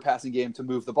shorter passing game to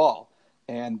move the ball.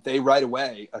 And they right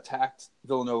away attacked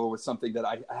Villanova with something that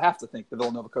I have to think the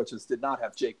Villanova coaches did not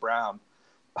have Jake Brown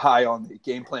high on the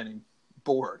game planning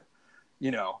board,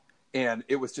 and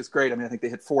it was just great. I mean, I think they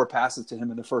hit 4 passes to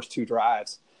him in the first 2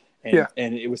 drives. And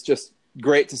it was just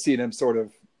great to see them sort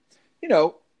of,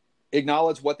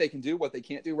 acknowledge what they can do, what they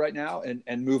can't do right now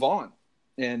and move on.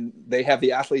 And they have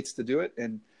the athletes to do it.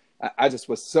 And I just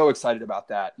was so excited about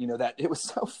that. That it was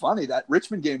so funny that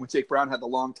Richmond game when Jake Brown had the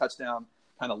long touchdown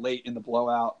kind of late in the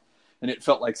blowout, and it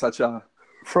felt like such a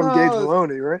from Gage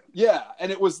Maloney, right? Yeah,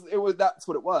 and it was that's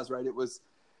what it was, right? It was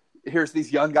here's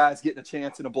these young guys getting a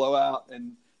chance in a blowout,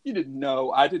 and you didn't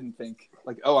know. I didn't think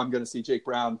like, oh, I'm going to see Jake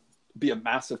Brown be a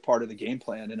massive part of the game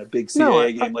plan in a big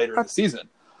CAA game later in the season.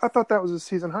 I thought that was a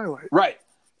season highlight, right?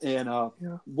 And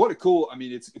what a cool. I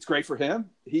mean, it's great for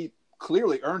him. He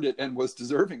clearly earned it and was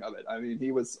deserving of it. I mean,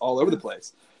 he was all over the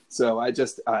place. So I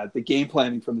just the game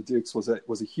planning from the Dukes was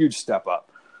a huge step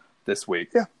up this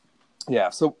week. Yeah.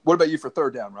 So what about you for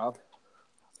third down, Rob?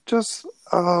 Just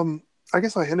I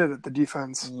guess I hinted at the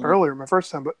defense earlier my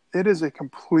first time, but it is a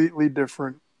completely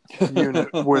different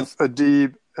unit with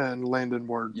Adib and Landon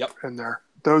Ward in there.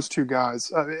 Those two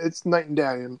guys, it's night and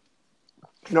day. And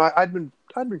I'd been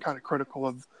kind of critical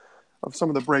of some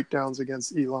of the breakdowns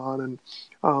against Elon,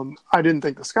 and I didn't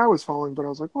think the sky was falling, but I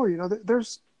was like, well,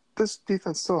 there's this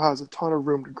defense still has a ton of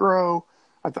room to grow.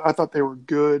 I thought they were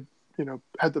good,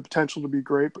 had the potential to be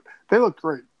great, but they looked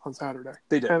great on Saturday.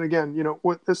 They did. And again,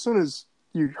 as soon as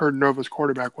you heard Nova's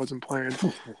quarterback wasn't playing,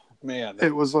 man,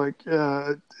 it was like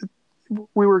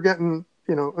we were getting,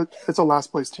 it's a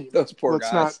last place team. Those poor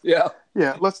guys.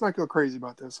 Let's not go crazy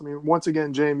about this. I mean, once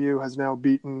again, JMU has now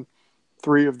beaten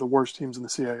 3 of the worst teams in the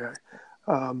CAA.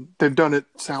 They've done it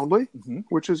soundly,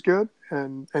 which is good.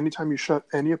 And anytime you shut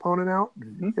any opponent out,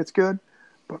 it's good.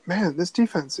 But man, this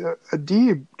defense,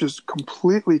 Adib just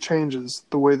completely changes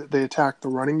the way that they attack the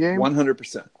running game.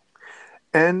 100%.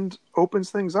 And opens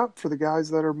things up for the guys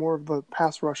that are more of the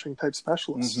pass rushing type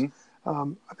specialists. I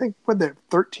think they have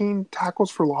 13 tackles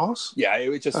for loss. Yeah,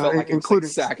 it just felt like including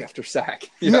sack after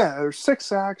sack. Yeah, there's 6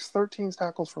 sacks, 13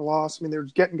 tackles for loss. I mean, they're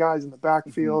getting guys in the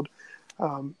backfield.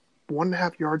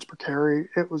 1.5 yards per carry.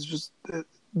 It was just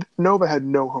Nova had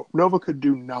no hope. Nova could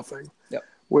do nothing,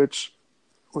 which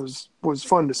was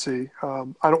fun to see.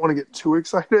 I don't want to get too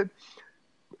excited.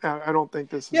 I don't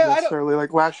think this is necessarily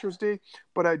like last year's D,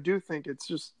 but I do think it's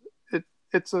just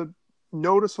it's a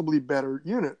noticeably better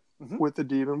unit with the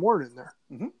Adib and Ward in there.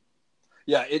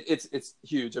 Yeah, it's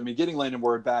huge. I mean, getting Landon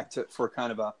Ward back for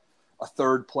kind of a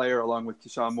third player along with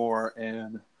Keyshawn Moore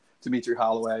and Dimitri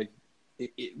Holloway,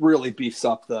 it really beefs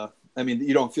up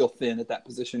you don't feel thin at that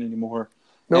position anymore.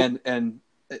 Nope. And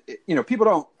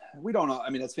we don't know. I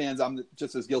mean, as fans, I'm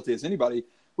just as guilty as anybody.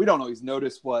 We don't always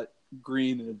notice what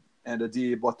Green and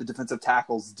Adib, what the defensive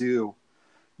tackles do,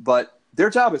 but their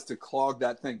job is to clog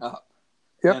that thing up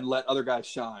and let other guys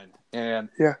shine. And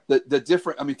the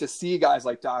different, to see guys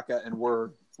like Daka and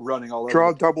Word running all over.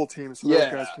 Draw double teams so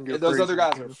those guys can go those crazy. other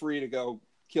guys are free to go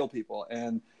kill people.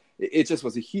 And it just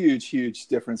was a huge, huge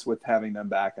difference with having them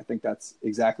back. I think that's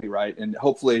exactly right. And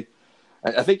hopefully,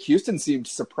 I think Houston seemed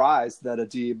surprised that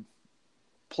Adib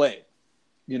played,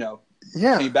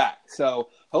 came back. So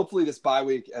hopefully this bye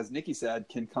week, as Nikki said,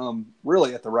 can come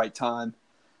really at the right time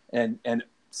and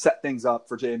set things up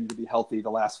for JMU to be healthy the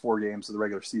last 4 games of the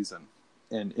regular season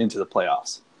and into the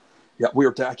playoffs. Yeah,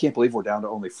 I can't believe we're down to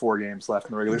only 4 games left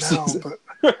in the regular season.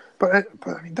 But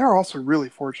I mean, they're also really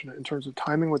fortunate in terms of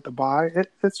timing with the bye.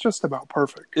 It's just about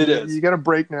perfect. It is. You got a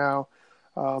break now.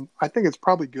 I think it's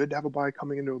probably good to have a bye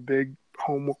coming into a big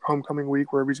homecoming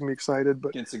week where everybody's gonna be excited. But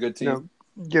against a good team,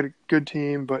 get a good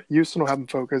team. But Houston will have them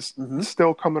focused. Mm-hmm.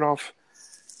 Still coming off,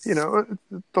 the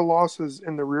losses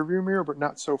in the rearview mirror, but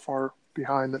not so far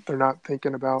behind that they're not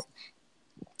thinking about,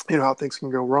 how things can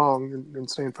go wrong and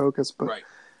staying focused. But right.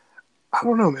 I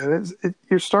don't know, man.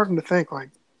 You're starting to think like,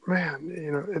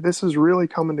 man, this is really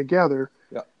coming together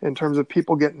in terms of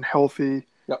people getting healthy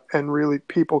and really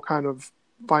people kind of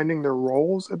finding their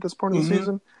roles at this point of the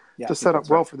season to set up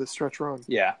well for this stretch run.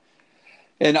 Yeah.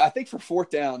 And I think for 4th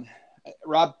down,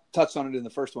 Rob touched on it in the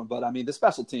first one, but I mean, the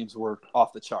special teams were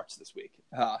off the charts this week.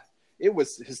 It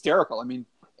was hysterical. I mean,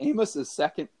 Amos's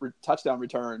second touchdown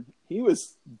return, he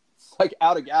was like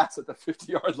out of gas at the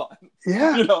 50-yard line.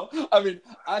 Yeah. I mean,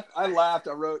 I laughed.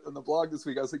 I wrote on the blog this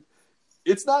week, I was like,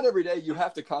 it's not every day you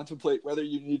have to contemplate whether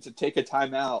you need to take a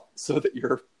timeout so that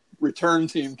your return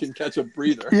team can catch a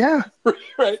breather. Yeah.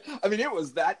 Right. I mean, it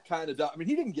was that kind of dumb. I mean,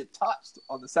 he didn't get touched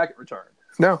on the second return.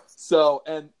 No. So,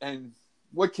 and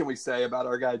what can we say about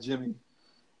our guy, Jimmy?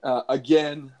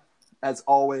 Again, as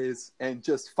always, and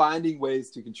just finding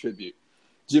ways to contribute.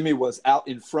 Jimmy was out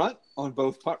in front on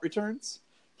both punt returns.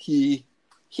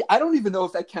 I don't even know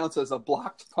if that counts as a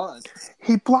blocked punt.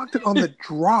 He blocked it on the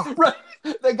drop. Right.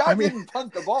 The guy didn't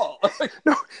punt the ball.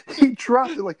 No, he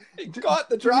dropped it. He caught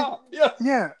the drop.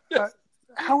 Yeah.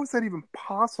 How is that even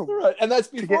possible? Right. And that's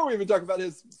before we even talk about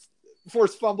his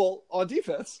forced fumble on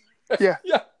defense. Yeah.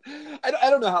 Yeah. I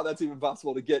don't know how that's even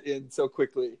possible to get in so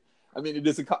quickly. I mean, it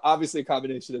is obviously a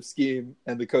combination of scheme,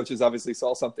 and the coaches obviously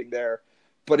saw something there.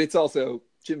 But it's also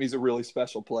Jimmy's a really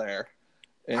special player.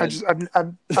 And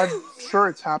I'm sure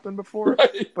it's happened before,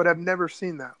 but I've never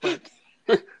seen that. Like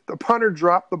the punter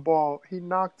dropped the ball, he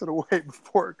knocked it away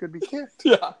before it could be kicked.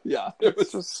 Yeah. It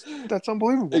was that's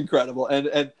unbelievable, incredible.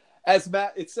 And as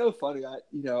Matt, it's so funny.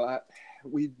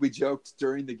 We joked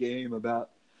during the game about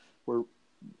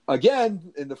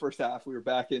again in the first half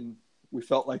we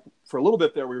felt like for a little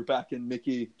bit there we were back in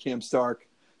Mickey, Cam Stark,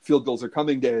 field goals are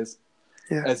coming days.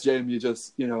 Yeah. As JMU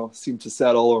just, seemed to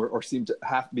settle or seemed to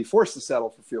have to be forced to settle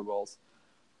for field goals.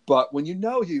 But when you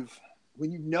know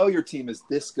your team is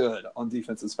this good on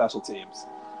defense and special teams,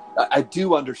 I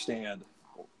do understand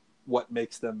what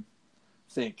makes them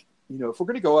think, if we're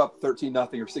going to go up 13-0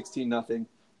 or 16-0,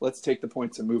 let's take the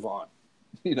points and move on.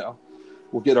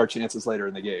 We'll get our chances later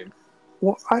in the game.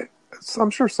 Well,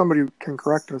 I'm sure somebody can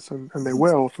correct us, and they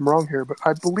will if I'm wrong here, but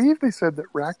I believe they said that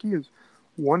Racky is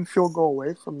 1 field goal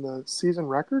away from the season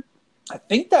record. I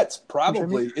think that's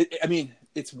probably it. I mean,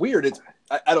 it's weird.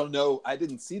 I don't know. I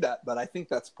didn't see that, but I think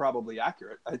that's probably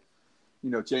accurate.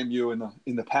 JMU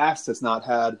in the past has not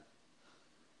had.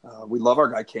 We love our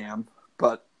guy Cam,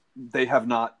 but they have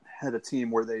not had a team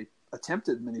where they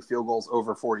attempted many field goals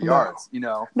over 40 yards.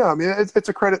 No, I mean it's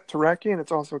a credit to Racky, and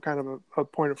it's also kind of a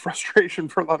point of frustration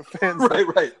for a lot of fans.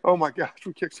 Right. Oh my gosh,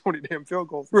 we kicked so many damn field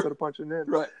goals instead of punching in.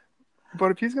 Right. But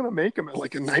if he's going to make them at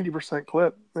like a 90%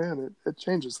 clip, man, it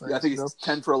changes things. Yeah, I think he's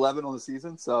 10 for 11 on the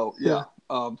season. So, yeah.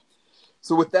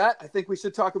 So with that, I think we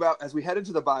should talk about, as we head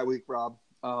into the bye week, Rob,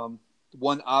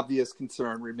 one obvious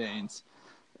concern remains.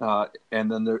 And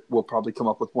then we'll probably come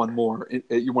up with one more.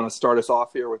 You want to start us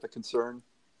off here with a concern?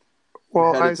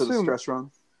 Well, I assume. The stress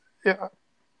run? Yeah.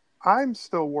 I'm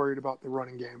still worried about the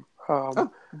running game. Okay.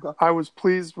 I was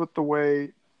pleased with the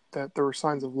way that there were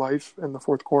signs of life in the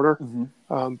fourth quarter,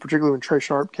 particularly when Trey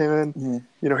Sharp came in.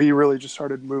 Mm-hmm. He really just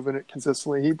started moving it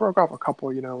consistently. He broke off a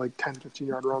couple, like 10,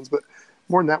 15-yard runs, but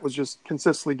more than that was just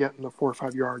consistently getting the 4 or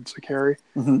 5 yards to carry.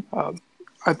 Mm-hmm.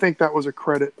 I think that was a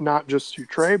credit not just to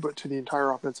Trey, but to the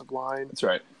entire offensive line. That's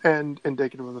right. And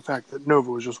indicative of the fact that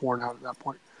Nova was just worn out at that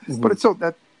point. Mm-hmm. But it's still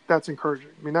that's encouraging.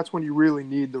 I mean, that's when you really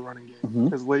need the running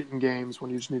game, is late in games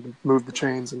when you just need to move the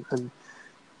chains and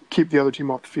keep the other team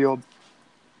off the field.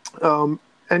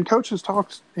 And coach has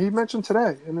talked, he mentioned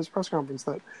today in his press conference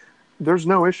that there's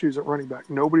no issues at running back.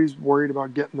 Nobody's worried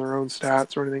about getting their own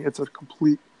stats or anything. It's a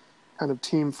complete kind of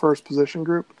team first position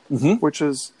group, which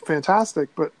is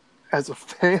fantastic. But as a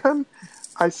fan,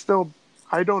 I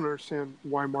I don't understand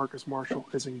why Marcus Marshall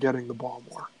isn't getting the ball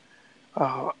more.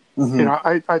 Mm-hmm. You know,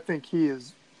 I think he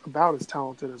is about as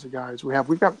talented as a guy as we have.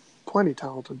 We've got plenty of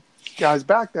talented guys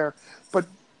back there,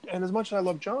 and as much as I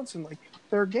love Johnson, like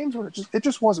there are games where it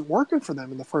just wasn't working for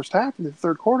them in the first half, in the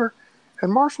third quarter,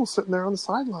 and Marshall's sitting there on the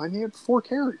sideline. He had 4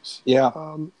 carries. Yeah.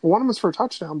 One of them was for a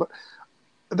touchdown, but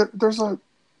there's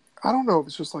I don't know if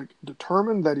it's just like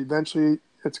determined that eventually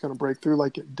it's going to break through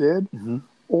like it did,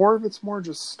 or if it's more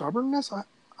just stubbornness.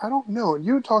 I don't know. And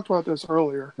you had talked about this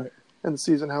earlier in the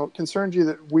season, how it concerned you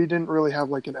that we didn't really have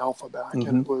like an alpha back,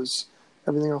 and it was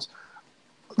everything else.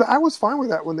 I was fine with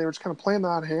that when they were just kind of playing the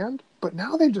hot hand, but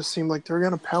now they just seem like they're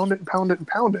going to pound it and pound it and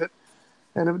pound it,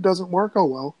 and if it doesn't work, oh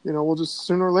well, you know, we'll just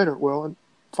sooner or later it will. And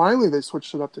finally they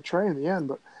switched it up to Trey in the end,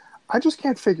 but I just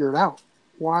can't figure it out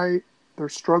why they're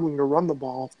struggling to run the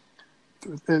ball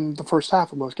in the first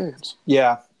half of most games.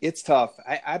 Yeah, it's tough.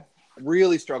 I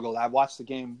really struggled. I watched the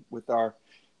game with our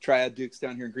Triad Dukes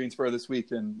down here in Greensboro this week,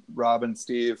 and Robin,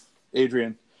 Steve,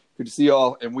 Adrian, good to see you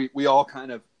all. And we all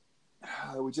kind of,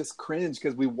 we just cringe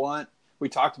because we want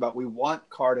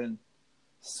Carden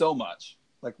so much.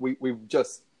 Like we've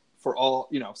just, for all,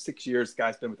 6 years,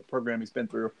 guy's been with the program. He's been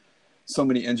through so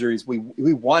many injuries. We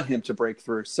want him to break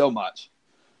through so much.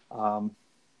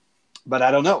 But I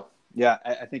don't know. Yeah,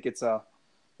 I think it's a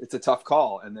tough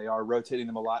call, and they are rotating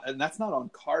them a lot. And that's not on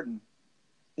Carden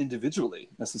individually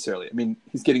necessarily. I mean,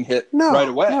 he's getting hit right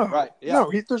away. Right. Yeah.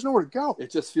 No, there's nowhere to go.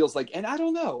 It just feels like, and I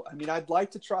don't know. I mean, I'd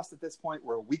like to trust at this point.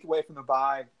 We're a week away from the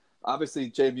bye. Obviously,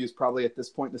 JMU is probably at this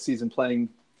point in the season playing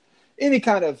any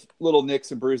kind of little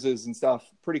nicks and bruises and stuff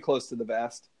pretty close to the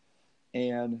vest.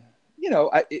 And,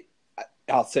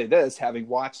 I'll say this, having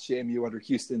watched JMU under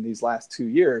Houston these last 2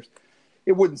 years,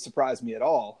 it wouldn't surprise me at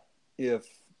all if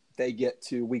they get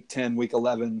to week 10, week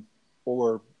 11,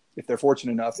 or if they're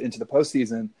fortunate enough into the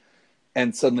postseason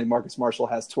and suddenly Marcus Marshall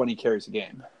has 20 carries a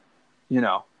game,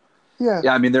 Yeah.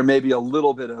 I mean, there may be a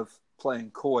little bit of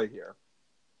playing coy here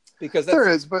because there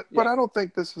is, but I don't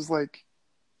think this is like,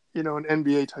 an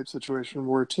NBA type situation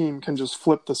where a team can just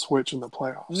flip the switch in the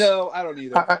playoffs. No, I don't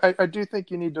either. I do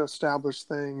think you need to establish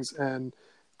things and,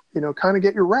 kind of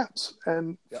get your reps.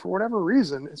 And for whatever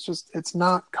reason, it's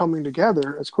not coming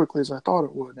together as quickly as I thought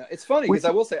it would. Now, it's funny because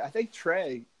I will say, I think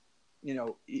Trey,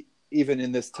 even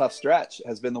in this tough stretch,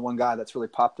 has been the one guy that's really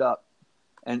popped up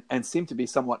and seemed to be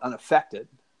somewhat unaffected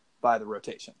by the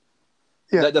rotation.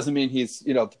 Yeah. That doesn't mean he's,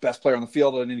 the best player on the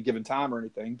field at any given time or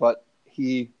anything, but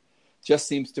he just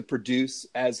seems to produce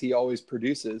as he always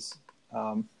produces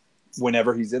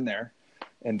whenever he's in there.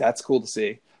 And that's cool to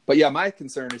see. But, yeah, my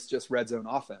concern is just red zone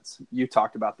offense. You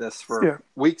talked about this for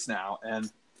weeks now.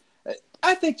 And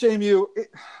I think JMU,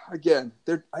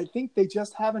 I think they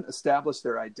just haven't established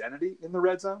their identity in the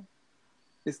red zone.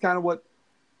 It's kind of what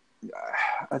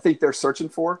I think they're searching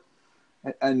for.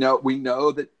 And we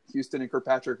know that Houston and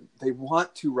Kirkpatrick, they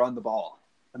want to run the ball.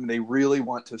 I mean, they really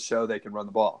want to show they can run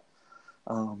the ball.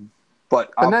 And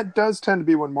that does tend to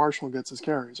be when Marshall gets his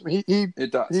carries. I mean,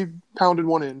 it does. He pounded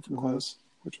one in from close,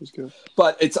 which was good.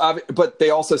 But but they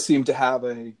also seem to have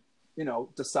a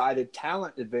decided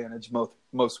talent advantage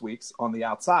most weeks on the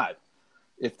outside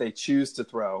if they choose to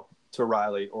throw to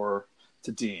Riley or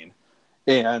to Dean.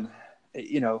 And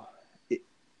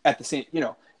at the same,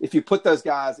 if you put those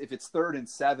guys, if it's 3rd and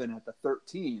 7 at the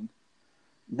 13,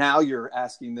 now you're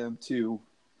asking them to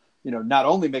not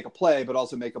only make a play, but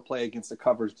also make a play against a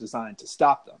coverage designed to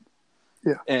stop them.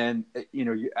 Yeah. And,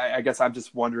 I guess I'm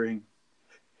just wondering,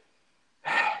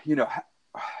 and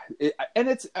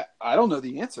I don't know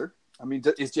the answer. I mean,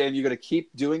 is JMU going to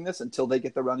keep doing this until they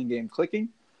get the running game clicking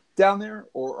down there?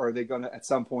 Or are they going to, at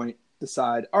some point,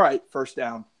 decide, all right, first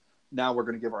down, now we're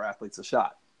going to give our athletes a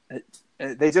shot?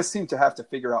 They just seem to have to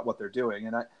figure out what they're doing.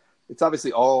 And it's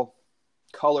obviously all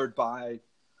colored by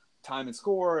time and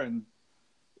score and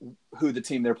who the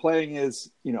team they're playing is.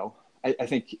 I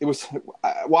think it was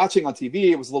watching on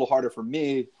TV, it was a little harder for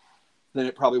me than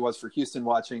it probably was for Houston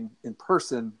watching in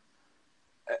person.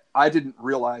 I didn't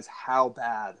realize how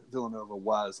bad Villanova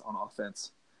was on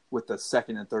offense with the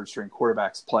 2nd and 3rd string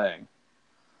quarterbacks playing.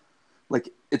 Like,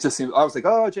 it just seemed, I was like,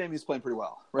 oh, JMU's playing pretty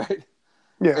well, right?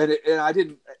 Yeah. And I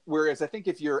didn't, whereas I think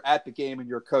if you're at the game and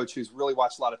you're a coach who's really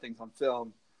watched a lot of things on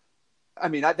film, I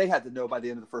mean, they had to know by the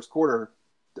end of the first quarter,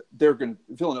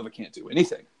 Villanova can't do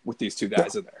anything with these two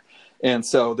guys in there. And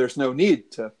so there's no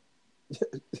need to,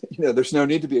 there's no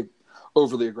need to be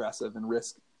overly aggressive and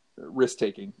risk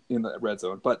taking in the red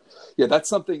zone. But yeah, that's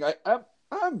something I'm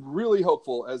really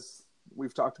hopeful, as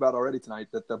we've talked about already tonight,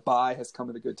 that the bye has come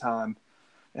at a good time.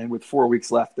 And with 4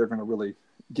 weeks left, they're going to really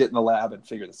get in the lab and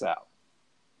figure this out.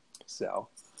 So,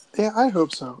 yeah, I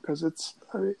hope so. Cause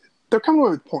they're coming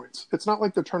away with points. It's not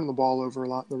like they're turning the ball over a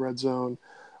lot in the red zone,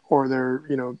 or they're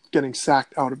getting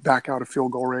sacked back out of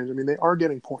field goal range. I mean, they are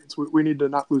getting points. We need to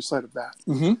not lose sight of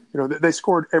that. They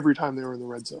scored every time they were in the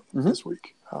red zone this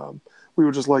week. We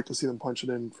would just like to see them punch it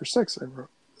in for 6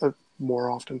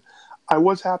 more often. I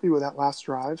was happy with that last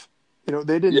drive.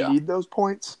 They didn't need those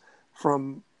points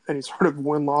from any sort of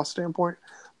win-loss standpoint,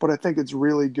 but I think it's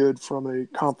really good from a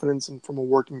confidence and from a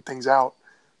working things out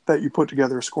that you put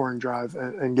together a scoring drive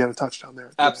and get a touchdown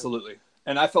there. Absolutely.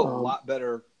 And I felt a lot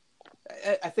better.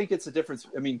 I think it's a difference.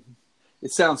 I mean,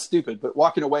 it sounds stupid, but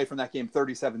walking away from that game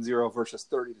 37-0 versus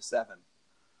 30-7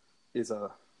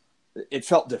 it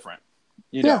felt different.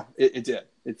 It did.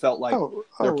 It felt like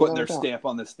they're putting their stamp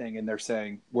on this thing and they're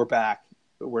saying, we're back,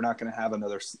 but we're not going to have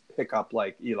another hiccup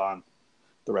like Elon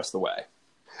the rest of the way.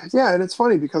 Yeah, and it's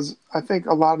funny because I think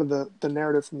a lot of the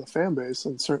narrative from the fan base,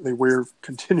 and certainly we're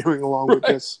continuing along with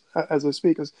this as I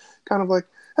speak, is kind of like,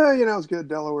 hey, it's good.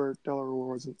 Delaware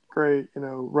wasn't great.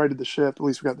 Righted the ship. At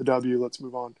least we got the W. Let's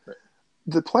move on. Right.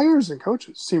 The players and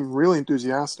coaches seem really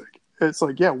enthusiastic. It's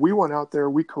like, yeah, we went out there,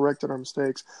 we corrected our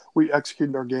mistakes, we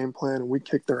executed our game plan, and we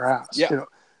kicked their ass. Yeah.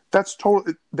 That's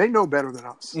totally. They know better than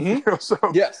us. So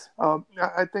yes,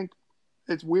 I think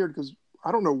it's weird because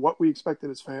I don't know what we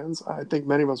expected as fans. I think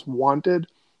many of us wanted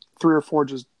 3 or 4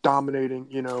 just dominating,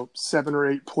 7 or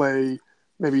 8 play,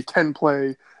 maybe 10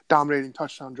 play, dominating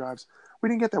touchdown drives. We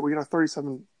didn't get that. We got a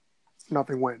 37-0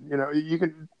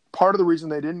 win. Part of the reason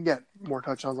they didn't get more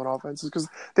touchdowns on offense is because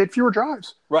they had fewer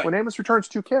drives. Right. When Amos returns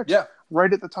 2 kicks,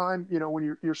 right at the time,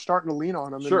 when you're starting to lean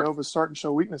on them, and Nova's starting to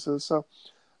show weaknesses. So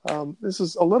this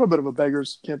is a little bit of a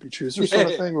beggars can't be choosers sort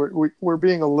of thing. We're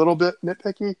being a little bit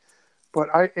nitpicky. But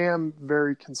I am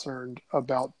very concerned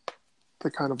about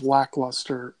the kind of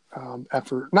lackluster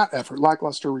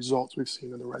lackluster results we've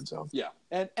seen in the red zone. Yeah,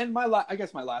 and I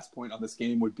guess my last point on this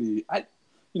game would be,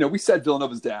 we said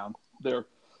Villanova's down. They're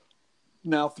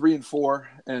now 3-4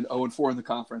 and 0-4 in the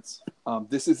conference.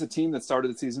 This is a team that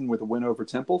started the season with a win over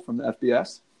Temple from the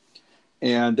FBS,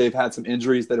 and they've had some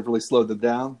injuries that have really slowed them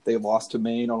down. They lost to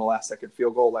Maine on a last-second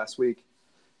field goal last week.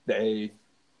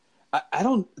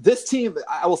 This team,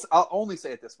 I'll only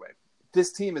say it this way.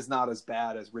 This team is not as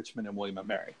bad as Richmond and William &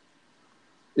 Mary.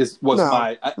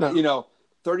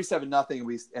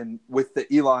 37-0. And with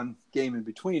the Elon game in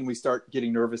between, we start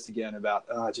getting nervous again about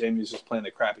JMU's just playing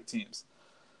the crappy teams.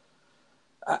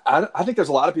 I think there's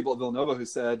a lot of people at Villanova who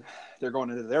said they're going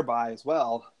into their bye as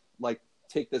well. Like,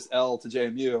 take this L to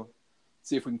JMU,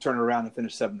 see if we can turn it around and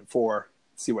finish 7-4,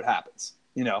 see what happens.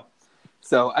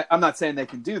 So I'm not saying they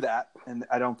can do that, and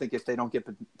I don't think if they don't get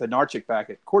Benarchik back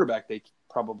at quarterback, they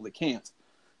probably can't.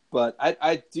 But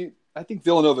I think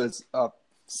Villanova is a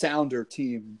sounder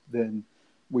team than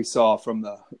we saw from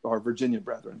our Virginia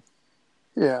brethren.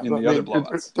 Yeah, other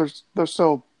blowouts. There's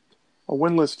still a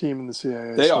winless team in the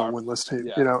CAA. They are a winless team.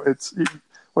 Yeah. It's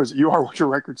what is it? You are what your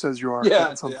record says you are.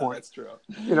 At some point, that's true.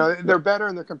 They're better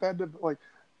and they're competitive. Like,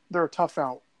 they're a tough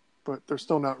out, but they're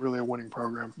still not really a winning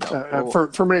program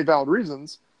for many valid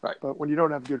reasons. Right. But when you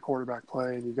don't have good quarterback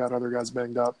play and you got other guys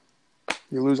banged up,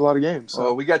 you lose a lot of games.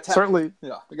 So we got certainly,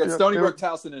 we got Stony Brook,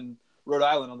 Towson, and Rhode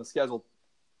Island on the schedule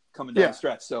coming down the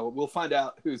stretch. So we'll find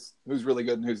out who's really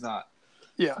good and who's not.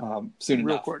 Yeah, soon enough.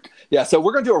 Real quick. Yeah, so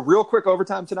we're going to do a real quick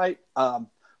overtime tonight.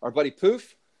 Our buddy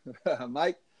Poof,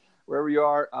 Mike, wherever you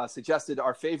are, suggested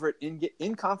our favorite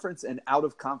in-conference and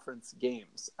out-of-conference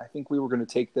games. I think we were going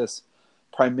to take this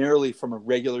primarily from a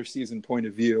regular season point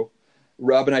of view.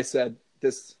 Rob and I said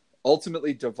this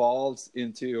ultimately devolves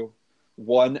into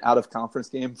one out-of-conference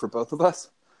game for both of us.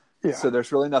 Yeah. So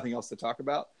there's really nothing else to talk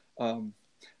about.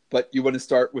 But you want to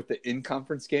start with the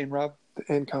in-conference game, Rob?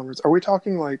 The in-conference. Are we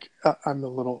talking like I'm a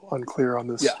little unclear on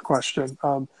this question.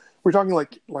 We're talking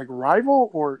like rival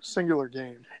or singular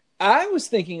game? I was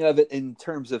thinking of it in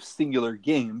terms of singular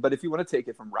game, but if you want to take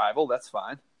it from rival, that's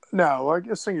fine. No, like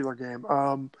a singular game.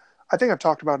 I think I've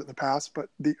talked about it in the past, but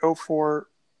the 2004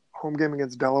 home game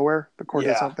against Delaware, the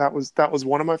Cortez, that was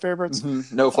one of my favorites.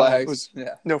 Mm-hmm. No flags.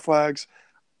 No flags.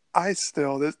 I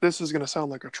still, this is going to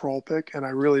sound like a troll pick, and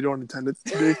I really don't intend it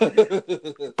to be.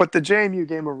 But the JMU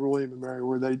game of William and Mary,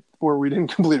 where we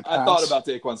didn't complete a pass. I thought about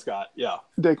Daquan Scott. Yeah,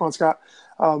 Daquan Scott.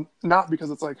 Not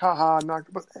because it's like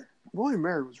but William and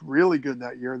Mary was really good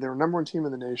that year. They were number 1 team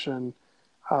in the nation.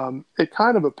 It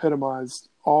kind of epitomized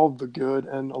all of the good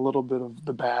and a little bit of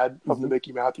the bad of the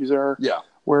Mickey Matthews era. Yeah,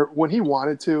 where when he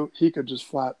wanted to, he could just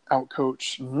flat out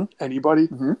coach anybody.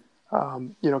 Mm-hmm.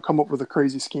 Come up with a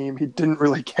crazy scheme. He didn't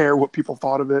really care what people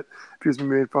thought of it. If he was being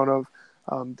made fun of.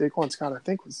 Daquan Scott, I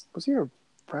think, was he a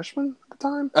freshman at the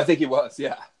time? I think he was,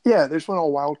 yeah. Yeah, they just went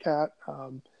all Wildcat.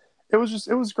 it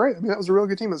was great. I mean, that was a really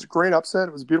good team. It was a great upset.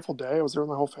 It was a beautiful day. I was there with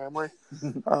my whole family.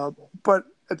 But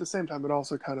at the same time, it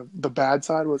also kind of, the bad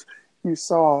side was you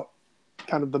saw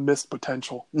kind of the missed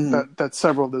potential that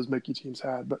several of those Mickey teams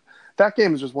had. But that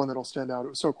game is just one that'll stand out. It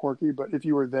was so quirky, but if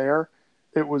you were there,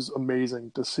 it was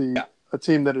amazing to see a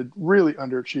team that had really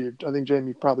underachieved. I think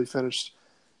Jamie probably finished,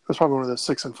 it was probably one of the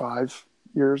 6-5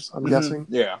 years, I'm guessing.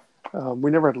 Yeah.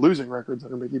 We never had losing records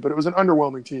under Mickey, but it was an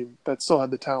underwhelming team that still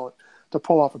had the talent to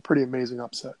pull off a pretty amazing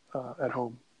upset at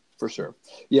home. For sure.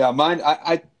 Yeah, mine,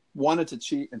 I wanted to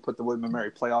cheat and put the William &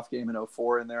 Mary playoff game in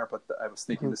 04 in there, but I was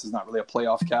thinking this is not really a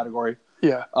playoff category.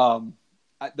 Yeah.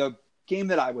 The game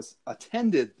that I was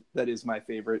attended that is my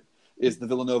favorite is the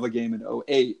Villanova game in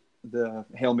 08, the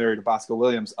Hail Mary to Bosco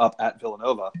Williams up at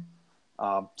Villanova.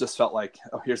 Just felt like,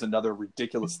 here's another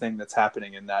ridiculous thing that's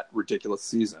happening in that ridiculous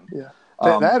season. Yeah. They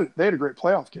had a great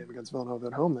playoff game against Villanova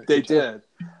at home. They did.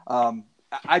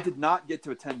 I did not get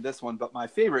to attend this one, but my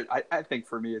favorite, I think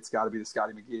for me, it's got to be the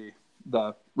Scotty McGee,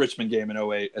 the Richmond game in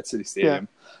 08 at City Stadium.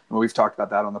 And we've talked about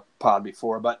that on the pod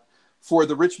before. But for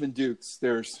the Richmond Dukes,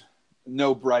 there's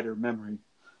no brighter memory.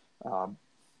 And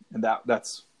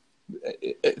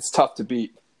it's tough to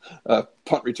beat a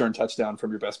punt return touchdown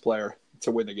from your best player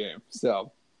to win the game.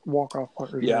 So walk-off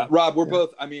punt return. Yeah, Rob, we're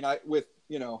both,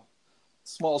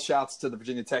 small shouts to the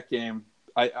Virginia Tech game.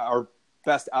 Our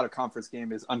best out-of-conference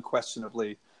game is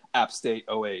unquestionably App State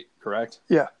 08, correct?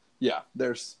 Yeah. Yeah,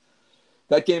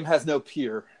 that game has no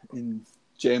peer in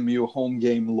JMU home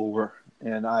game lore,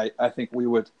 and I think we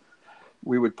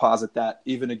would posit that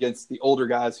even against the older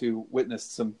guys who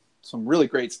witnessed some really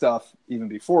great stuff even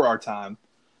before our time,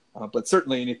 but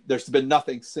certainly there's been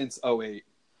nothing since 08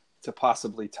 to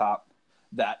possibly top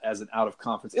that as an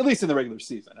out-of-conference, at least in the regular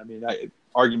season. I mean,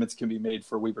 arguments can be made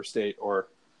for Weber State or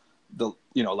the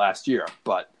last year,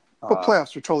 but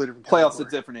playoffs are totally different. Playoffs a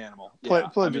different animal.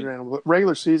 Different animal. But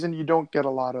regular season, you don't get a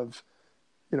lot of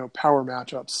power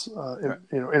matchups,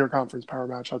 interconference power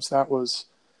matchups. That was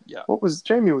what was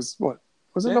Jamie was what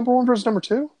was it number 1 versus number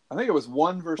 2? I think it was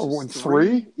 1 versus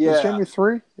 3. Yeah, was Jamie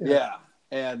 3. Yeah,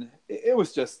 and it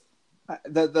was just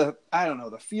the I don't know,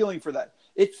 the feeling for that.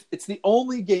 It's the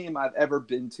only game I've ever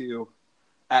been to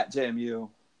at JMU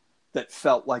that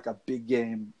felt like a big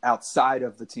game outside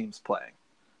of the teams playing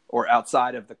or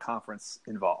outside of the conference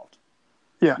involved.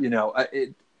 Yeah.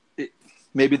 It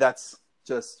maybe that's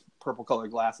just purple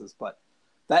colored glasses, but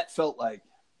that felt like,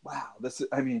 wow,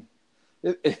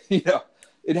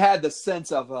 it had the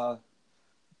sense of a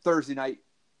Thursday night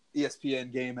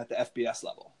ESPN game at the FBS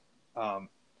level.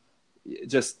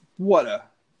 Just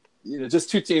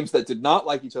two teams that did not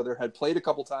like each other, had played a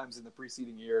couple times in the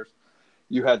preceding years.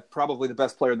 You had probably the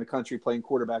best player in the country playing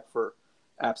quarterback for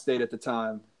App State at the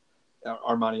time,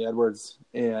 Armani Edwards,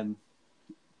 and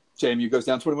JMU goes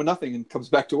down 21-0 and comes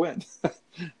back to win.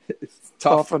 It's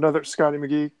tough. Off another Scotty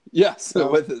McGee. Yes,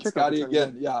 with Scotty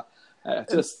again. Yeah,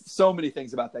 just so many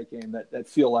things about that game that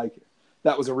feel like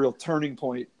that was a real turning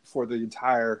point for the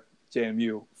entire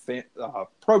JMU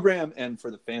program and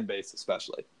for the fan base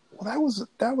especially. Well,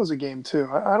 that was a game too.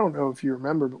 I don't know if you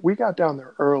remember, but we got down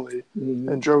there early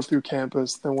and drove through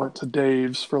campus, then went to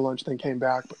Dave's for lunch, then came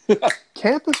back. But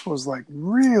campus was like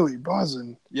really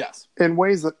buzzing. Yes. In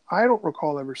ways that I don't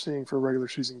recall ever seeing for a regular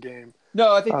season game.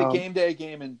 No, I think the game day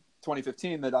game in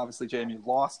 2015 that obviously JMU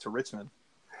lost to Richmond.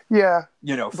 Yeah.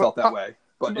 Felt that way,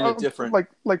 but in a different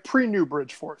like pre-New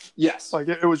Bridgeforth. Yes. Like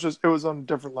it was on a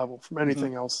different level from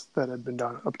anything else that had been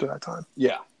done up to that time.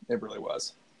 Yeah, it really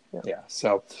was. Yeah.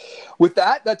 So with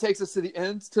that takes us to the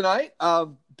end tonight.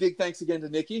 Big thanks again to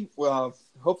Nikki. Well,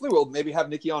 hopefully we'll maybe have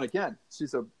Nikki on again.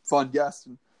 She's a fun guest,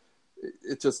 and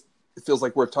it feels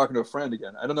like we're talking to a friend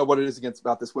again. I don't know what it is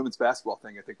about this women's basketball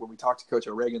thing. I think when we talked to Coach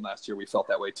O'Regan last year, we felt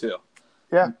that way too.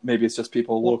 Yeah. Maybe it's just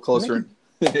people a little closer in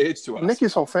age to us.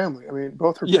 Nikki's whole family. I mean,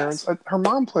 both her parents. Her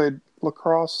mom played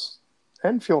lacrosse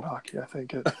and field hockey, I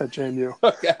think, at JMU.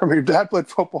 Okay. I mean, dad played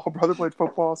football, brother played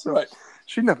football, so right.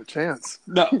 She didn't have a chance.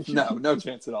 No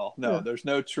chance at all. No, There's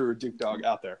no true Duke dog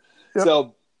out there. Yep.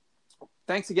 So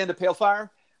thanks again to Pale Fire.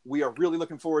 We are really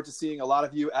looking forward to seeing a lot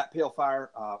of you at Pale Fire.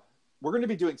 We're going to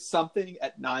be doing something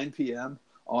at 9 p.m.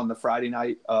 on the Friday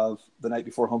night of the night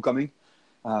before homecoming.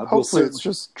 Hopefully it's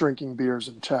just drinking beers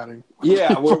and chatting.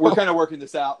 Yeah, we're kind of working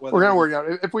this out. We're going to work out.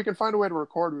 If we can find a way to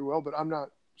record, we will, but I'm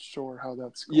not sure how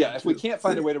that's going if we can't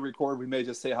find a way to record, we may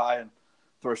just say hi and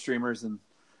throw streamers and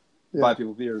buy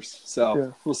people beers.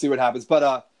 So we'll see what happens.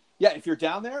 But if you're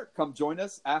down there, come join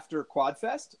us after Quad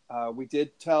Fest. We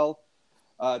did tell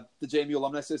the JMU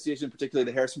Alumni Association, particularly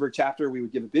the Harrisonburg chapter, we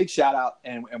would give a big shout out,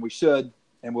 and we should,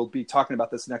 and we'll be talking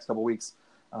about this the next couple of weeks.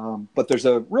 But there's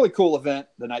a really cool event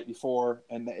the night before,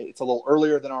 and it's a little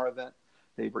earlier than our event.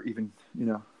 They were even,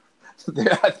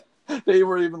 they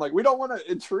were even like, we don't want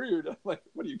to intrude. I'm like,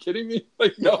 what are you kidding me?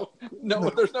 Like, no,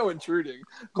 there's no intruding.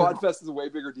 Quadfest is a way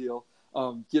bigger deal.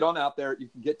 Get on out there. You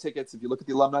can get tickets if you look at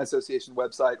the Alumni Association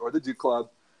website or the Duke Club.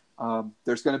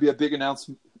 There's going to be a big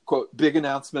announcement, quote, big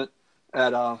announcement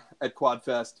at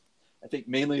Quadfest. I think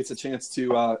mainly it's a chance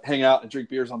to hang out and drink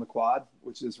beers on the quad,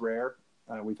 which is rare.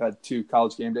 We've had 2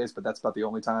 college game days, but that's about the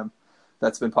only time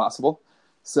that's been possible.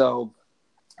 So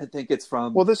I think it's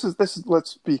from. Well, this is.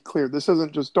 Let's be clear. This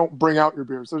isn't just don't bring out your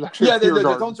beers. There's actually a beer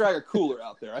garden. Don't drag a cooler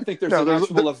out there. I think there's an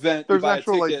actual event. There's you buy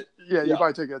actual a ticket. you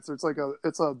buy tickets.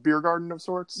 It's a beer garden of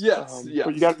sorts. Yes,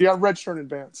 But you got to register in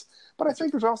advance. But I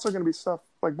think there's also going to be stuff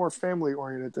like more family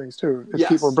oriented things too. If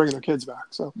people are bringing their kids back,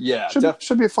 so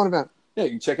should be a fun event. Yeah,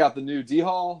 you can check out the new D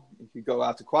Hall. You can go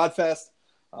out to Quadfest.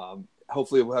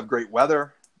 Hopefully, we'll have great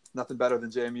weather. Nothing better than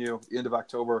JMU, the end of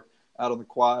October, out on the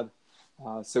quad.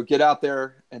 So get out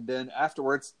there, and then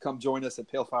afterwards, come join us at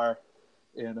Pale Fire,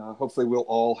 and hopefully we'll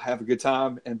all have a good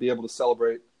time and be able to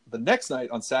celebrate the next night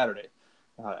on Saturday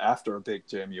after a big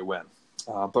JMU win.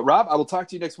 But Rob, I will talk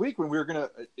to you next week when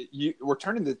we're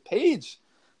turning the page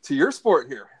to your sport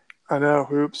here. I know,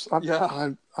 hoops.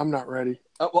 I'm not ready.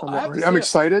 I'm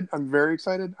excited. I'm very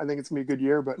excited. I think it's gonna be a good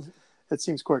year, but it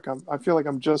seems quick. I feel like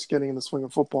I'm just getting in the swing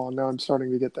of football, and now I'm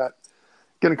starting to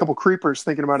getting a couple creepers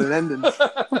thinking about it ending,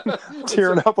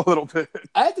 tearing up a little bit.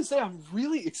 I have to say, I'm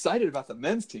really excited about the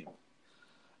men's team.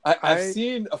 I've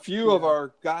seen a few of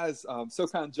our guys,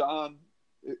 SoCon John.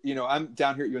 I'm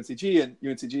down here at UNCG, and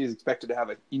UNCG is expected to have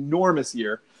an enormous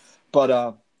year.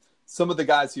 But some of the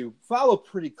guys who follow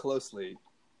pretty closely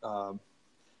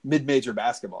mid-major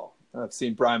basketball, I've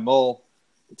seen Brian Mull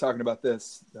talking about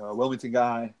this, Wilmington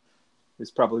guy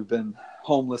who's probably been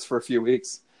homeless for a few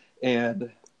weeks,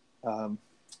 and some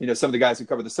of the guys who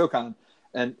cover the SoCon.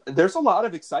 And there's a lot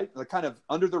of excitement, the kind of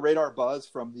under the radar buzz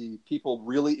from the people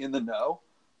really in the know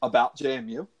about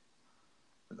JMU.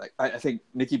 Like I think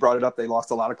Nikki brought it up. They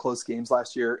lost a lot of close games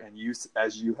last year, and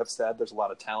as you have said, there's a lot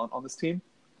of talent on this team.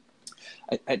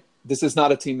 This is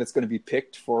not a team that's going to be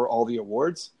picked for all the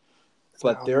awards,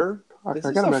 but I'm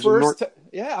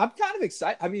kind of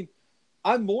excited. I mean,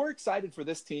 I'm more excited for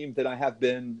this team than I have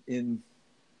been in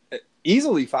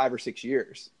easily 5 or 6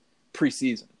 years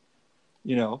preseason.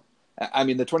 I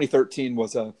mean, the 2013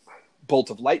 was a bolt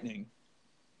of lightning.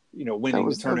 Winning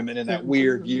the tournament in that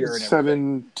weird year. And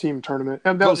 7-team tournament.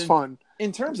 And that was fun.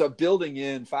 In terms of building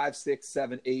in 5, 6,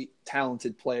 7, 8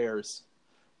 talented players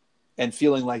and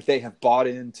feeling like they have bought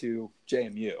into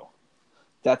JMU,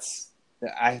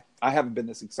 I haven't been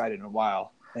this excited in a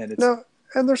while. And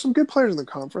and there's some good players in the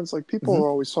conference. Like people are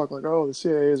always talking like, oh, the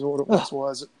CAA is what it once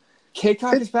was.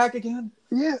 K-Cock is back again?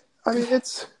 Yeah. I mean,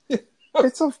 it's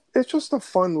just a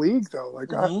fun league though.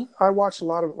 Like I watched a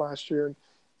lot of it last year, and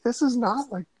this is not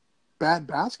like bad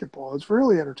basketball. It's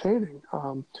really entertaining.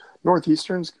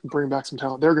 Northeastern's bring back some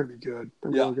talent. They're going to be good.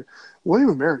 They're really good.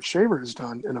 William & Mary Shaver has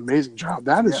done an amazing job.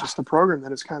 That is just a program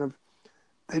that is kind of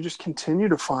 – they just continue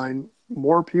to find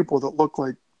more people that look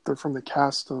like they're from the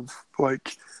cast of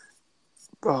like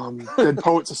Dead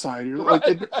Poet Society. Like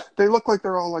they look like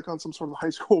they're all like on some sort of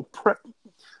high school prep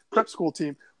school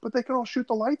team, but they can all shoot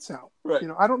the lights out. Right.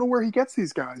 I don't know where he gets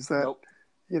these guys that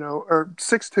are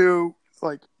 6'2",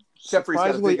 like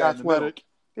surprisingly athletic.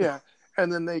 Yeah.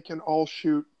 And then they can all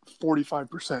shoot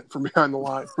 45% from behind the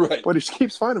line. Right. But he just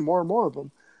keeps finding more and more of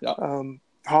them. Yeah.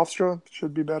 Hofstra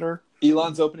should be better.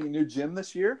 Elon's opening a new gym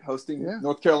this year, hosting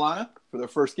North Carolina for their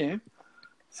first game.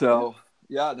 So,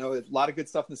 a lot of good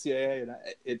stuff in the CAA, and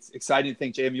it's exciting to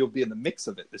think JMU will be in the mix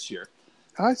of it this year.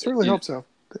 I certainly hope so.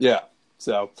 Yeah.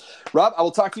 So, Rob, I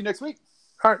will talk to you next week.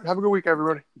 All right. Have a good week,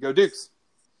 everybody. Go Dukes.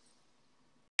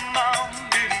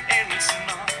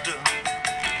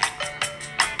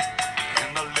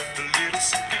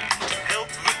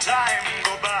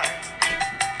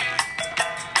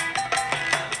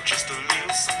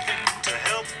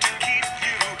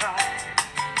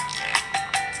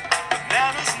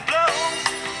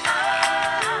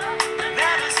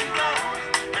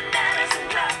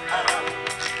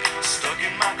 Stuck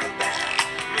in my